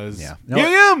because Mia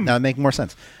Yim! That would make more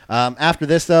sense. After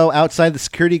this, though, outside the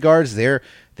security guards, they're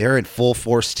in full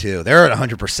force too. They're at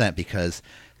 100% because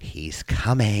he's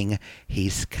coming.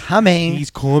 He's coming.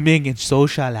 He's coming, and so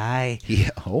shall I.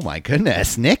 Oh my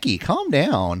goodness, Nikki, calm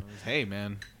down. Hey,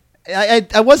 man.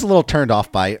 I was a little turned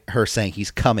off by her saying he's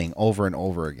coming over and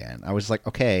over again. I was like,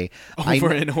 okay. Oh,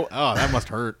 that must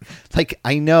hurt. Like,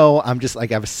 I know I'm just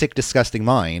like, I have a sick, disgusting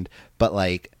mind, but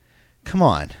like, come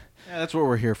on. Yeah, that's what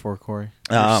we're here for, Corey.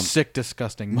 Sick,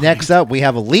 disgusting mind. Next up, we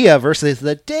have Aaliyah versus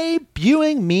the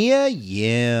debuting Mia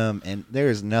Yim. And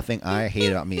there's nothing I hate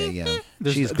about Mia Yim.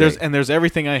 She's great. There's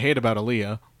everything I hate about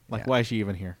Aaliyah. Like, why is she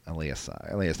even here? Aaliyah's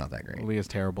not that great. Aaliyah's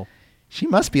terrible. She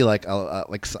must be like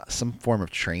some form of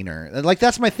trainer. Like,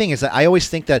 that's my thing, is that I always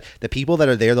think that the people that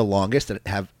are there the longest that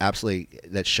have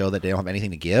that show that they don't have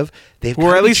anything to give, they've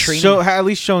at least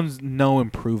shown no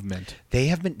improvement.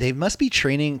 They must be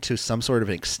training to some sort of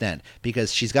an extent,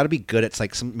 because she's got to be good at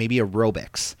like maybe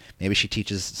aerobics. Maybe she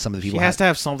teaches some of the people. She has to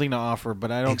have something to offer, but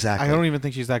I don't. Exactly. I don't even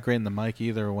think she's that great in the mic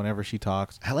either. Whenever she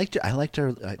talks, I liked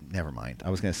her. Never mind. I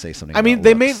was going to say something. I mean,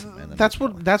 that's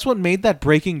what made that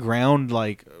Breaking Ground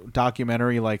like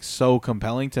documentary like so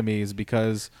compelling to me, is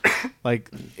because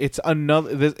like it's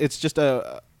just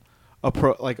a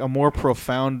more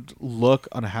profound look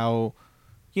on how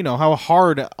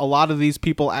hard a lot of these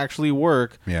people actually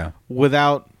work. Yeah.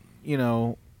 Without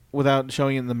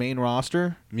showing it in the main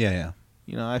roster. Yeah.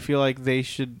 I feel like they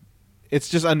should. It's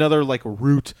just another like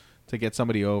route to get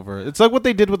somebody over. It's like what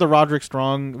they did with the Roderick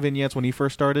Strong vignettes when he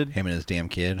first started. Him and his damn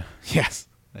kid. Yes,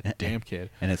 that damn kid.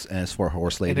 And it's for a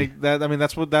horse lady.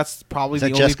 That's probably Is the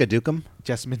that only Jessica Dukem?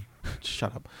 Jessamine.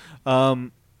 Shut up.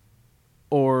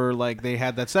 Or like they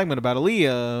had that segment about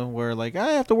Aaliyah where like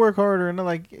I have to work harder and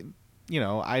like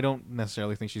I don't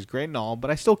necessarily think she's great and all, but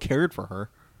I still cared for her.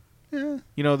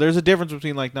 Yeah. There's a difference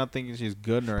between like not thinking she's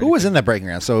good or Who was in that breaking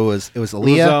ground? So it was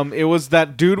Aaliyah. It was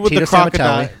that dude with Tino the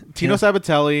crocodile, Sabatelli. Tino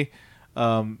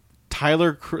Sabatelli,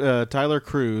 Tyler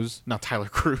Cruz, not Tyler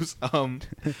Cruz,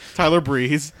 Tyler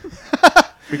Breeze,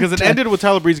 because it ended with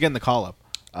Tyler Breeze getting the call up.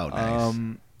 Oh,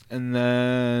 nice. And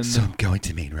then So I'm going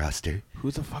to main roster. who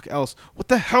the fuck else? What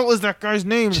the hell is that guy's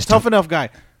name? Just Tough Enough guy.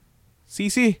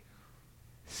 CC?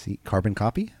 See, carbon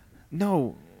copy?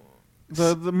 No.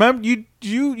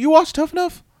 You watched Tough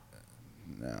Enough?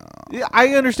 No. Yeah,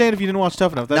 I understand if you didn't watch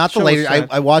Tough Enough. That Not the show was later. sad.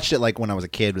 I watched it like when I was a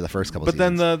kid with the first couple. But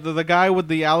then seasons. the guy with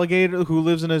the alligator who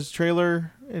lives in his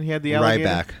trailer and he had the alligator. Right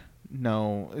back.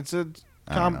 No, it's a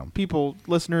I don't know. people,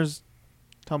 listeners,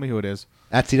 tell me who it is.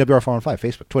 At CWR415,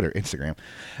 Facebook, Twitter, Instagram.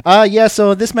 Yeah,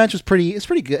 so this match was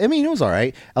pretty good. I mean, it was all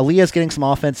right. Aaliyah's getting some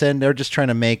offense in. They're just trying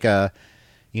to make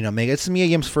it's Mia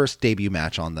Yim's first debut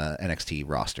match on the NXT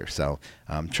roster. So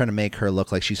trying to make her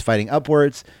look like she's fighting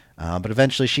upwards. But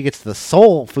eventually she gets the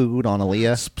soul food on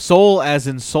Aaliyah. Soul as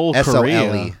in Seoul,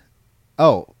 Korea. SOLE.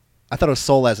 Oh, I thought it was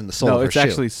soul as in the soul No, of her it's shoe.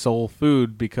 actually Soul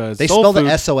Food because They Soul spelled Food,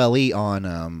 the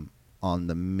SOLE on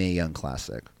the Mae Young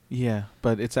Classic. Yeah,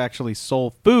 but it's actually Soul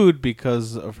Food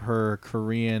because of her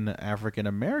Korean African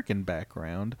American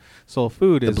background. Soul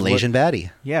Food The is Blasian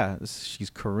Baddie. Yeah, she's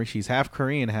She's half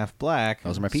Korean, half black.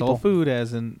 Those are my Soul people. Food,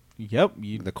 as in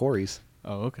The Coreys.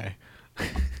 Oh, okay.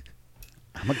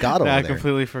 I'm a god over I there.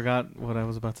 completely forgot what I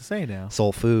was about to say now.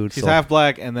 Soul food. She's soul, half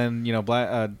black, and then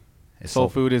black. it's Soul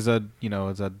Food is a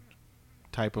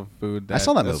type of food I that's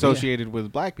saw that movie, associated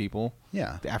with black people,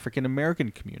 Yeah. the African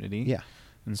American community. Yeah.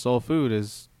 And soul food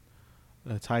is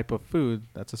a type of food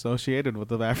that's associated with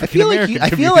the I African feel like American you,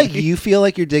 community. I feel like you feel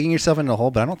like you're digging yourself into a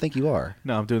hole, but I don't think you are.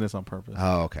 No, I'm doing this on purpose.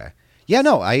 Oh, okay. Yeah,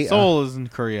 no, I Soul is in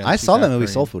Korea. I She's saw that half movie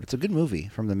Korean. Soul Food. It's a good movie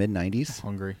from the mid '90s.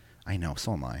 Hungry. I know,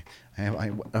 so am I.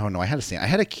 Oh no, I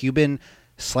had a Cuban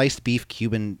sliced beef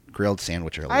Cuban grilled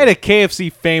sandwich earlier. I had a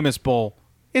KFC Famous Bowl.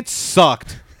 It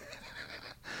sucked.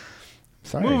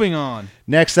 Sorry. Moving on.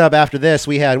 Next up after this,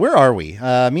 we had where are we?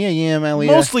 Mia Yim, Aaliyah.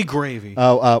 Mostly gravy.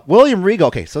 William Regal.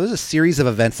 Okay, so there's a series of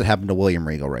events that happened to William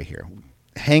Regal right here.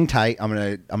 Hang tight. I'm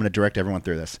gonna direct everyone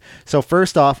through this. So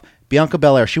first off, Bianca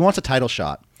Belair. She wants a title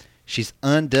shot. She's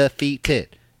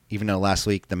undefeated. Even though last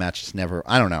week the match just never.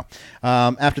 I don't know.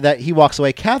 After that, he walks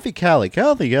away. Kathy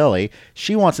Kelly.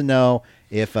 She wants to know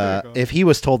if he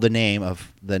was told the name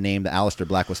that Aleister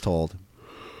Black was told.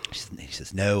 He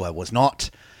says, "No, I was not.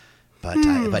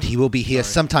 But he will be here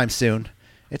sometime soon."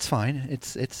 It's fine.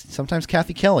 It's sometimes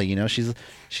Kathy Kelly.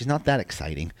 She's not that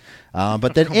exciting.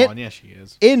 But then Come on, yeah, she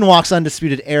is. in walks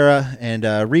Undisputed Era, and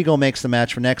Regal makes the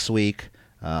match for next week.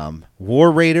 War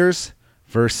Raiders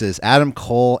versus Adam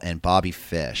Cole and Bobby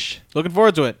Fish. Looking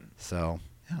forward to it. So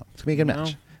yeah, it's gonna be a good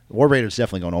match. War Raiders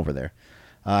definitely going over there.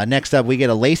 Next up, we get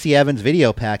a Lacey Evans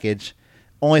video package.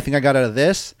 Only thing I got out of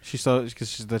this, She's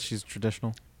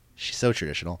traditional. she's so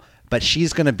traditional, but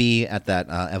she's going to be at that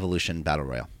Evolution Battle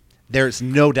Royal. There's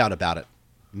no doubt about it.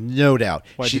 No doubt.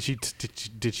 Why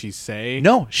did she say?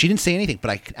 No, she didn't say anything, but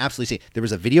I can absolutely see there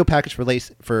was a video package for Is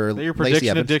that your Lacey prediction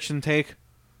Evans. addiction take?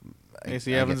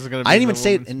 Lacey Evans is going to be I didn't even the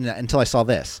say woman? it until I saw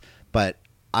this, but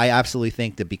I absolutely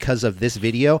think that because of this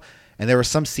video, and there were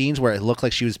some scenes where it looked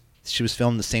like she was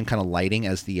filming the same kind of lighting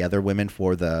as the other women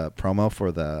for the promo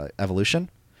for the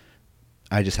Evolution.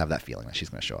 I just have that feeling that she's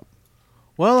going to show up.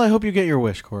 Well, I hope you get your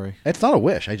wish, Corey. It's not a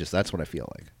wish. That's what I feel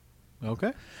like.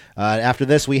 Okay. After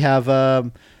this, we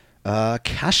have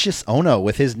Cassius Ono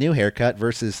with his new haircut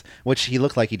versus, which he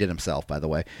looked like he did himself, by the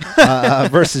way,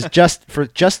 versus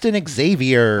Justin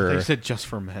Xavier. They said just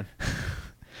for men.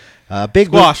 Big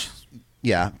Squash. Boot,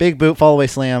 yeah, big boot, fall away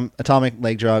slam, atomic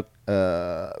leg drop.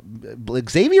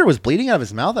 Xavier was bleeding out of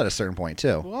his mouth at a certain point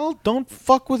too. Well, don't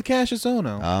fuck with Cassius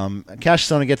Ono.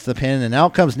 Cassius Ono gets the pin, and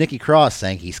out comes Nikki Cross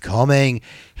saying he's coming.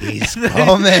 He's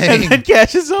coming. And then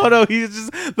Cassius Ono, he's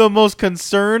just the most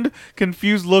concerned,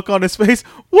 confused look on his face.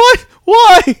 What?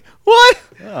 Why? What?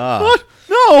 What?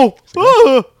 No.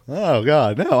 Oh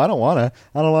God, no! I don't wanna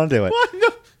do it. What?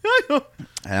 No.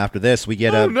 And after this, we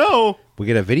get No. we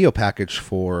get a video package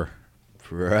for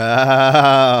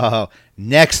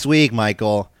next week,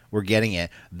 Michael. We're getting it.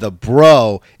 The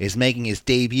Bro is making his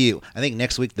debut. I think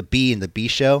next week the B in the B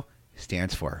show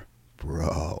stands for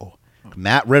Bro.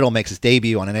 Matt Riddle makes his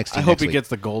debut on NXT. I hope next he week. gets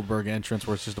the Goldberg entrance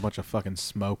where it's just a bunch of fucking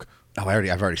smoke. Oh,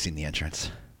 I've already seen the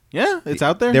entrance. Yeah, it's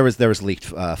out there. There was leaked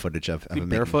footage of him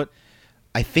barefoot.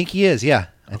 I think he is. Yeah,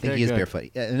 I think Okay, he is good.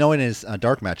 barefoot. No, in his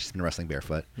dark match, he's been wrestling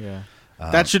barefoot, Yeah,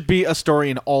 that should be a story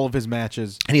in all of his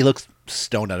matches. and he looks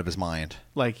stoned out of his mind.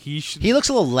 Like he should He looks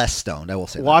a little less stoned. I will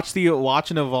say. watch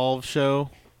an Evolve show.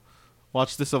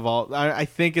 Watch this Evolve. I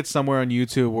think it's somewhere on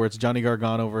YouTube where it's Johnny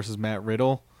Gargano versus Matt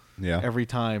Riddle. That. Yeah. Every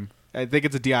time. I think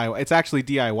it's a DIY. It's actually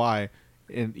DIY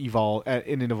in Evolve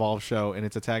in an Evolve show, and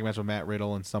it's a tag match with Matt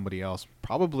Riddle and somebody else.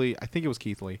 Probably, I think it was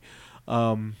Keith Lee.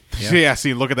 Yeah.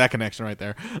 See, look at that connection right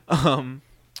there.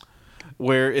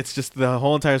 Where it's just the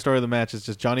whole entire story of the match is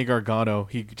just Johnny Gargano.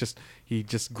 He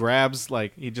just grabs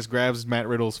Matt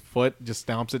Riddle's foot, just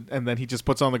stomps it, and then he just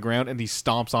puts it on the ground and he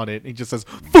stomps on it. And he just says,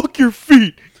 "Fuck your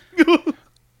feet."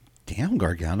 Damn,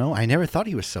 Gargano! I never thought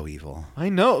he was so evil. I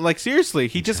know, like seriously,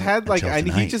 he just had like until he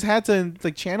tonight. just had to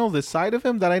like channel this side of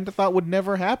him that I thought would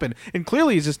never happen, and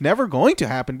clearly it's just never going to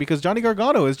happen because Johnny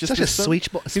Gargano is just Such a this sweet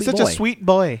He's sweet such boy. a sweet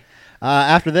boy.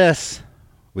 After this,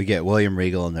 we get William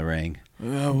Regal in the ring.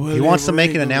 He wants to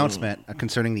make an announcement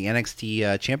concerning the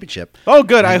NXT Championship. Oh,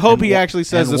 good. I And- hope and he wa- actually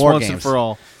says and this War once and Games. for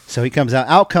all. So he comes out.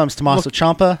 Out comes Tommaso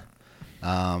Ciampa.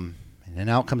 And then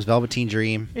out comes Velveteen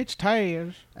Dream. It's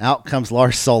tires. Out comes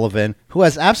Lars Sullivan, who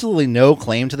has absolutely no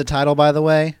claim to the title, by the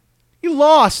way, He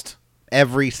lost.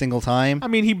 every single time. I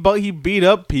mean, he beat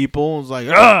up people. It was like,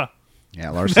 ah. Yeah,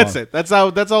 Lars That's Sullivan. it.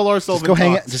 That's how Lars Sullivan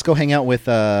talks. Just go hang out with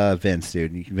Vince,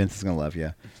 dude. Vince is going to love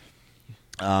you.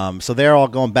 So they're all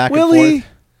going back Will and he?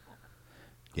 forth.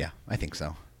 Yeah, I think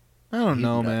so. I don't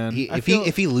know, man.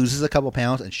 If he loses a couple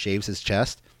pounds and shaves his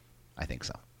chest, I think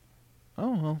so.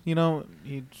 Oh well, you know,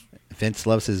 he Vince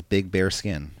loves his big bare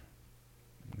skin.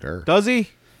 Grr. does he?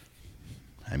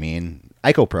 I mean,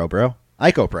 Ico Pro, bro.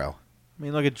 Ico Pro. I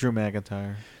mean, look at Drew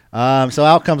McIntyre. So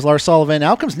out comes Lars Sullivan.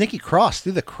 Out comes Nikki Cross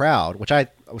through the crowd, which I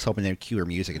was hoping they'd cue her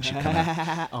music and she'd come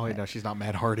out. Oh wait, no, she's not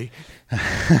Matt Hardy.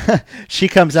 She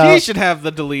comes She out. should have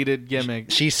the deleted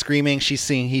gimmick. She's screaming. She's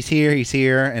singing. He's here.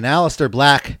 And Aleister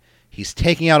Black, he's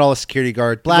taking out all the security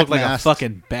guard. He Black looked like masks. a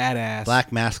fucking badass.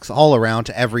 Black masks all around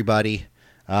to everybody.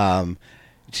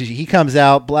 He comes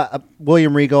out.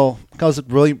 William Regal goes up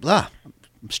to William.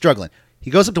 I'm struggling. He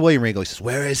goes up to William Regal. He says,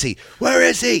 "Where is he? Where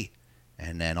is he?"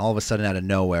 And then all of a sudden, out of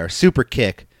nowhere, super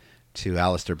kick to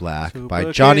Aleister Black by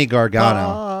Super Johnny kick Gargano.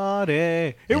 Party.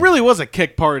 It really was a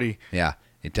kick party. Yeah,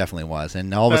 it definitely was.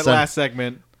 And all of a That sudden, last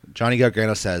segment. Johnny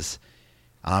Gargano says,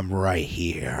 "I'm right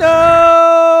here." No!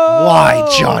 Why,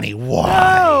 Johnny? Why?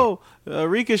 No!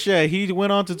 Ricochet, he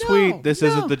went on to tweet, No, "This no.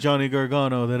 isn't the Johnny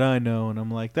Gargano that I know." And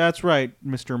I'm like, that's right,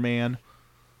 Mr. Man.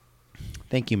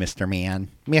 Thank you, Mr. Man.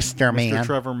 Mr. Man. Mr.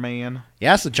 Trevor Man.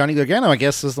 Yeah, so Johnny Gargano, I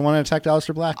guess, is the one that attacked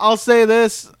Aleister Black. I'll say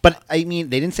this. But, I mean,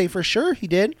 they didn't say for sure he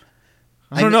did.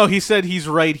 I don't know. He said he's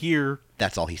right here.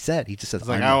 That's all he said. He just said, It's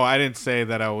like, oh, I didn't say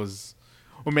that I was.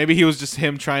 Or maybe he was just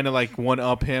him trying to, like,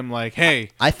 one-up him, like,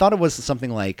 hey. I thought it was something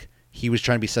like he was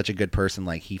trying to be such a good person,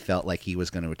 like he felt like he was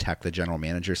going to attack the general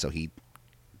manager, so he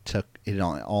took it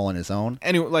all on his own.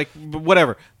 Anyway, like,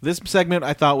 whatever. This segment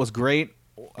I thought was great.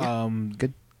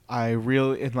 Good. I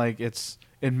really it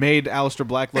made Aleister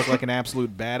Black look like an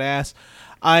absolute badass.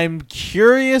 I'm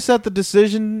curious at the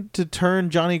decision to turn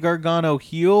Johnny Gargano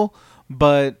heel,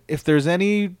 but if there's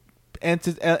any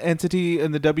entity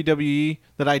in the WWE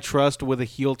that I trust with a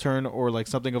heel turn or like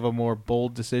something of a more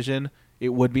bold decision, it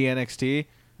would be NXT.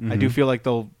 I do feel like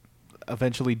they'll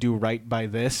eventually do right by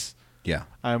this. Yeah.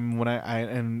 I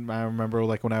remember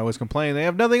like when I was complaining, they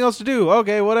have nothing else to do.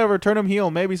 Okay, whatever, turn him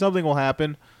heel. Maybe something will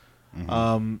happen.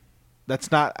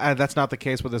 That's not the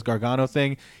case with this Gargano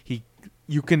thing.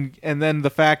 And then the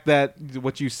fact that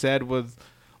what you said was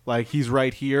like he's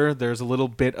right here. There's a little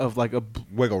bit of like a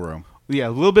Wiggle room. a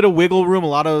little bit of wiggle room, a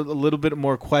little bit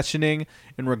more questioning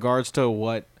in regards to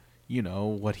what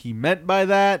he meant by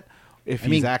that. If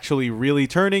he's actually really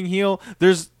turning heel,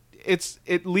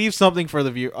 it leaves something for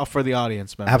the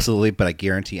audience member. Absolutely, but I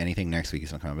guarantee anything next week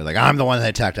he's going to come and be like, I'm the one that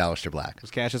attacked Aleister Black. It's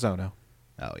Cassius Ohno.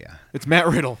 Oh, yeah. It's Matt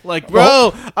Riddle. Like,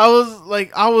 bro, I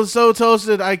was so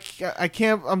toasted. I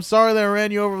can't. I'm sorry that I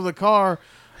ran you over with the car.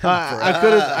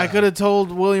 I could have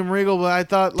told William Regal, but I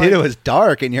thought, like, Dude, it was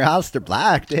dark and you're Aleister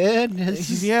Black, dude.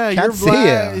 yeah, Can't you're see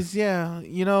black. you. Yeah,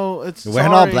 it's You're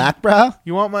wearing all black, bro?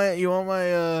 You want my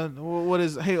what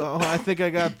is? Hey, I think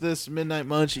I got this Midnight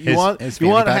Munch. You His want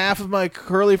fanny pack? half of my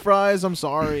curly fries? I'm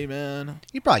sorry, man.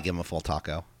 You'd probably give him a full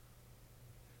taco.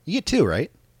 You get two,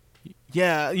 right?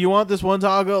 Yeah, you want this one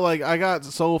taco? Like, I got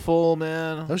so full,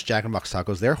 man. Those Jack in the Box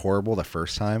tacos, they're horrible the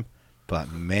first time, but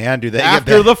man, do they After get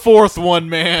better. the fourth one,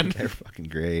 man. They're fucking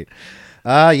great.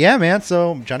 Yeah, man.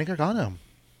 So Johnny Gargano.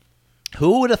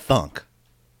 Who would have thunk?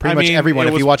 Pretty much everyone.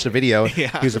 If you watch the video, he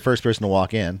was the first person to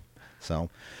walk in. So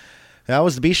that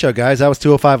was the B show, guys. That was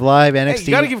 205 Live NXT. Hey,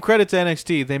 you got to give credit to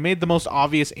NXT. They made the most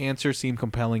obvious answer seem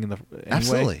compelling in the anyway.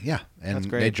 Absolutely, yeah. And That's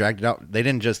great. they dragged it out. They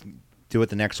didn't just do it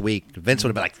the next week. Vince would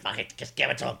have been like, "Fuck it, just give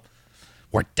it to him.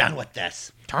 We're done with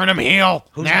this. Turn him heel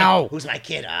Who's my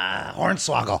kid?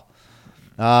 Hornswoggle."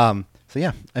 So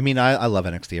yeah, I mean, I love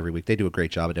NXT every week. They do a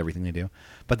great job at everything they do.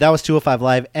 But that was 205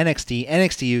 Live, NXT,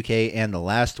 NXT UK, and the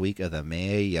last week of the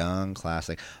Mae Young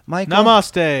Classic. Michael,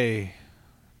 Namaste,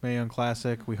 Mae Young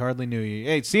Classic. We hardly knew you.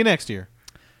 Hey, see you next year.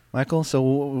 Michael, so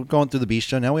we're going through the Beast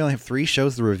show. Now we only have 3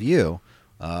 shows to review.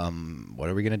 What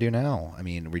are we going to do now? I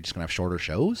mean, are we just going to have shorter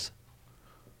shows?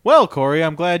 Well, Corey,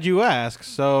 I'm glad you asked.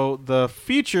 So the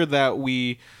feature that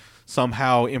we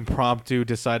somehow impromptu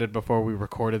decided before we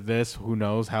recorded this, who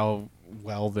knows how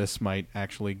well this might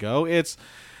actually go. It's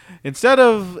instead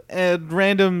of a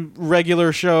random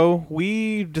regular show,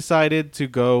 we decided to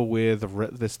go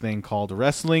with this thing called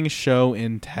Wrestling Show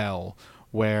and Tell,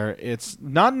 where it's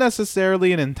not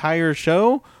necessarily an entire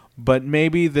show, but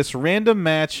maybe this random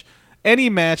match, any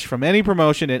match from any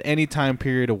promotion at any time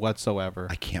period whatsoever.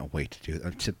 I can't wait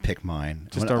to pick mine.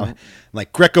 Just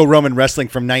like Greco-Roman wrestling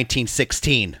from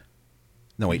 1916.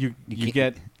 No wait, you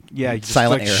get just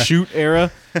silent like era. shoot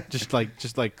era, just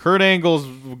like Kurt Angle's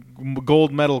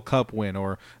gold medal cup win,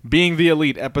 or Being the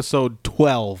Elite episode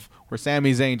 12, where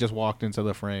Sami Zayn just walked into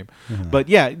the frame. But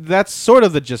yeah, that's sort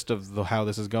of the gist of how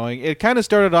this is going. It kind of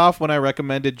started off when I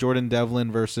recommended Jordan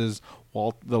Devlin versus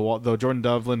the Jordan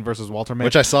Devlin versus Walter match,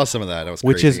 Which I saw some of that. It was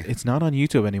crazy. it's not on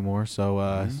YouTube anymore.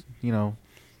 So you know,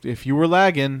 if you were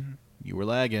lagging. You were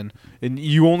lagging, and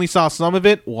you only saw some of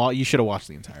it. Well, you should have watched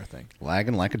the entire thing.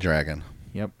 Lagging like a dragon.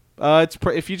 Yep.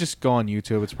 If you just go on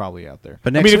YouTube, it's probably out there.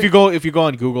 But I mean, next if you go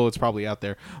on Google, it's probably out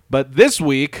there. But this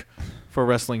week for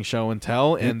Wrestling Show and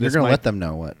Tell, and you're going to let them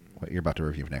know what you're about to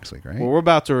review next week, right? Well, we're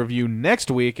about to review next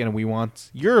week, and we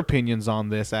want your opinions on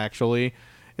this. Actually,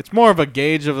 it's more of a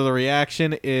gauge of the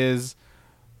reaction. Is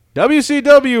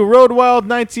WCW Road Wild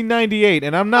 1998,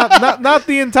 and I'm not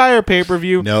the entire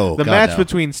pay-per-view. No, the God, match no.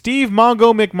 between Steve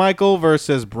Mongo McMichael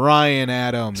versus Bryan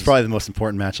Adams. It's probably the most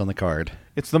important match on the card.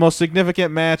 It's the most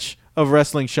significant match of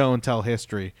Wrestling Show and Tell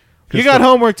history. You got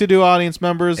homework to do, audience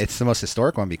members. It's the most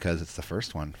historic one because it's the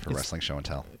first one for Wrestling Show and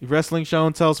Tell. Wrestling Show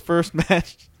and Tell's first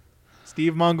match: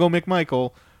 Steve Mongo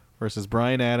McMichael versus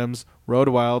Bryan Adams, Road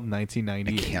Wild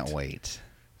 1998. I can't wait.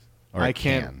 Or I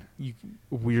can't.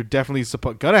 We're definitely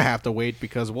gonna have to wait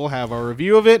because we'll have our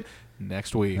review of it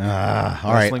next week. All right.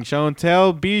 Wrestling Show and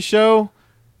Tell, B Show,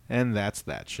 and that's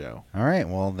that show. All right.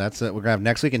 Well, that's it. We're gonna have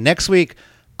next week, and next week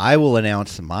I will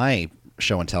announce my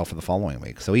show and tell for the following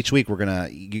week. So each week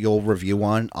you'll review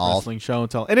one. Wrestling Show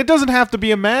and Tell, and it doesn't have to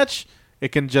be a match.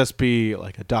 It can just be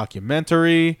like a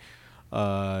documentary,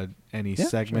 any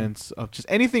segments of just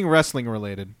anything wrestling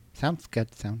related. Sounds good.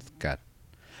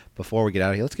 Before we get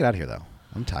out of here, let's get out of here though.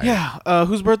 I'm tired. Yeah.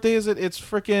 Whose birthday is it? It's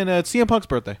freaking CM Punk's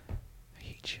birthday. I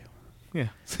hate you. Yeah.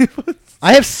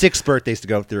 I have 6 birthdays to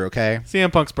go through. Okay.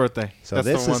 CM Punk's birthday. So That's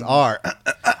this the is one. our.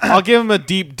 I'll give him a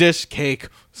deep dish cake.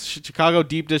 Chicago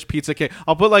deep dish pizza cake.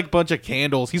 I'll put like a bunch of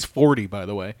candles. He's 40, by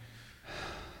the way.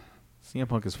 CM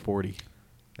Punk is 40.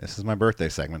 This is my birthday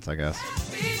segments, I guess.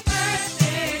 Happy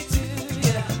birthday to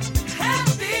you.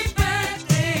 Happy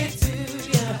birthday to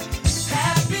you.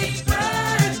 Happy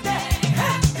birthday.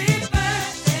 Happy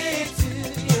birthday to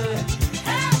you.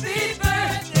 Happy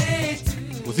birthday to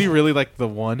you. Was he really like the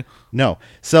one? No.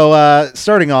 So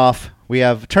starting off, we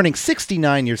have turning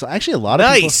 69 years old. Actually, a lot of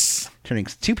Nice. people turning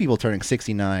 2 people turning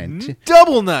 69.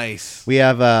 Double nice. We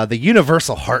have the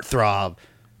universal heartthrob,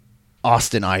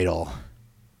 Austin Idol.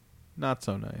 Not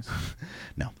so nice.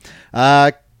 No.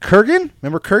 Kurgan?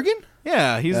 Remember Kurgan?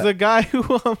 Yeah, he's the guy who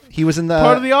He was in the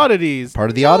part of the oddities. part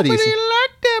of the oddities. Nobody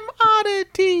liked them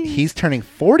oddities. He's turning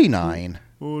 49.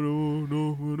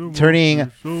 Turning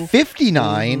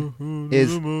 59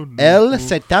 is El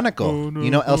Satanico. You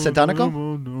know El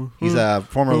Satanico? He's a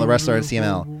former wrestler in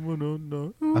CML.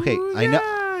 Okay, I know.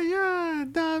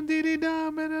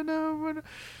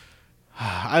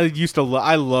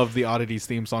 I loved the oddities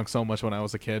theme song so much when I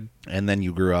was a kid. And then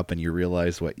you grew up and you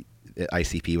realized what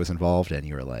ICP was involved, and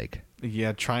you were like,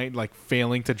 Yeah,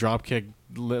 failing to dropkick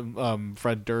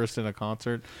Fred Durst in a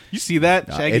concert. You see that?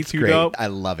 Shaggy it's 2 great. Dope? I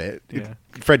love it. Yeah.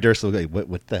 Fred Durst was like,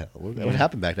 what the hell? What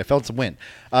happened back there? I felt some wind.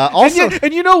 Also,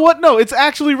 and you know what? No, it's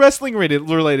actually wrestling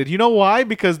related. You know why?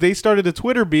 Because they started a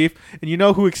Twitter beef, and you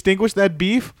know who extinguished that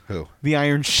beef? Who? The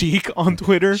Iron Sheik on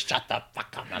Twitter. Shut the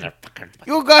fuck up, motherfucker.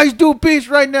 You guys do peace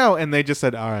right now. And they just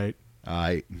said, all right.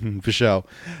 For show.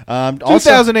 Also,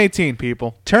 2018,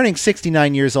 people. turning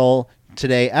 69 years old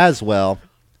today as well,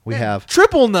 we have,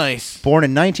 Triple nice. born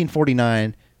in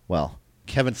 1949, well,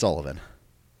 Kevin Sullivan.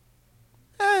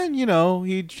 And, you know,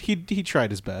 he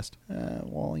tried his best.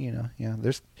 Well, you know, yeah,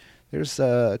 there's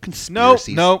Nope,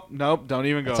 conspiracies. nope. Don't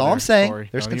even go That's there. all I'm saying. Corey.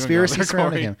 There's Don't even go conspiracies there,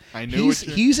 surrounding Corey. him. I knew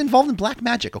He's involved in black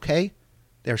magic, okay?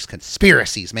 There's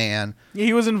conspiracies, man.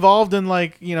 He was involved in,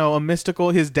 like, you know, a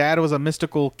mystical... His dad was a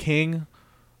mystical king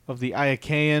of the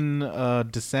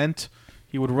Iacchean descent.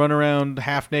 He would run around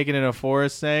half naked in a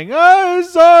forest saying, "Oh,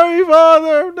 sorry,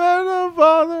 father, no,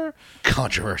 father."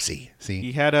 Controversy. See?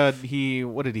 He had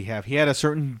what did he have? He had a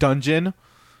certain dungeon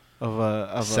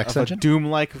of Sex a dungeon?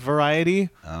 Doom-like variety.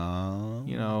 Oh.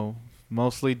 You know,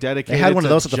 mostly dedicated. They had one of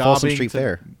to those at the Folsom jobbing Street to-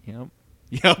 Fair.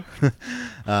 Yep.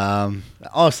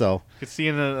 Also, You could see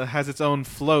it has its own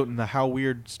float in the How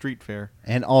Weird Street Fair.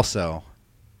 and also,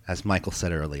 as Michael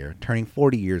said earlier, turning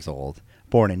 40 years old,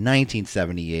 born in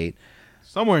 1978,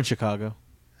 Somewhere in Chicago.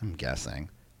 I'm guessing,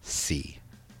 C,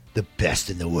 the best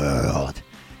in the world,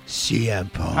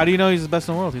 CM Punk. How do you know he's the best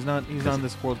in the world? He's not. He's on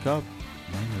this World Cup.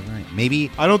 Right.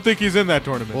 Maybe, I don't think he's in that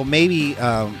tournament. well, maybe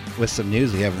with some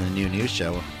news we have in the new news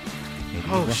show. Maybe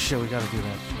oh we will. shit, we got to do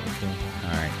that. Okay.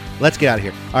 All right, let's get out of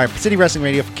here. All right, for City Wrestling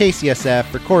Radio, for KCSF,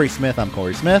 for Corey Smith, I'm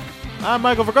Corey Smith, I'm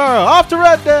Michael Vergara. Off to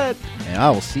Red Dead. and I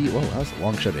will see you. Whoa, that was a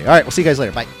long show today. All right, we'll see you guys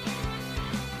later. Bye.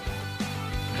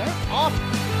 Off.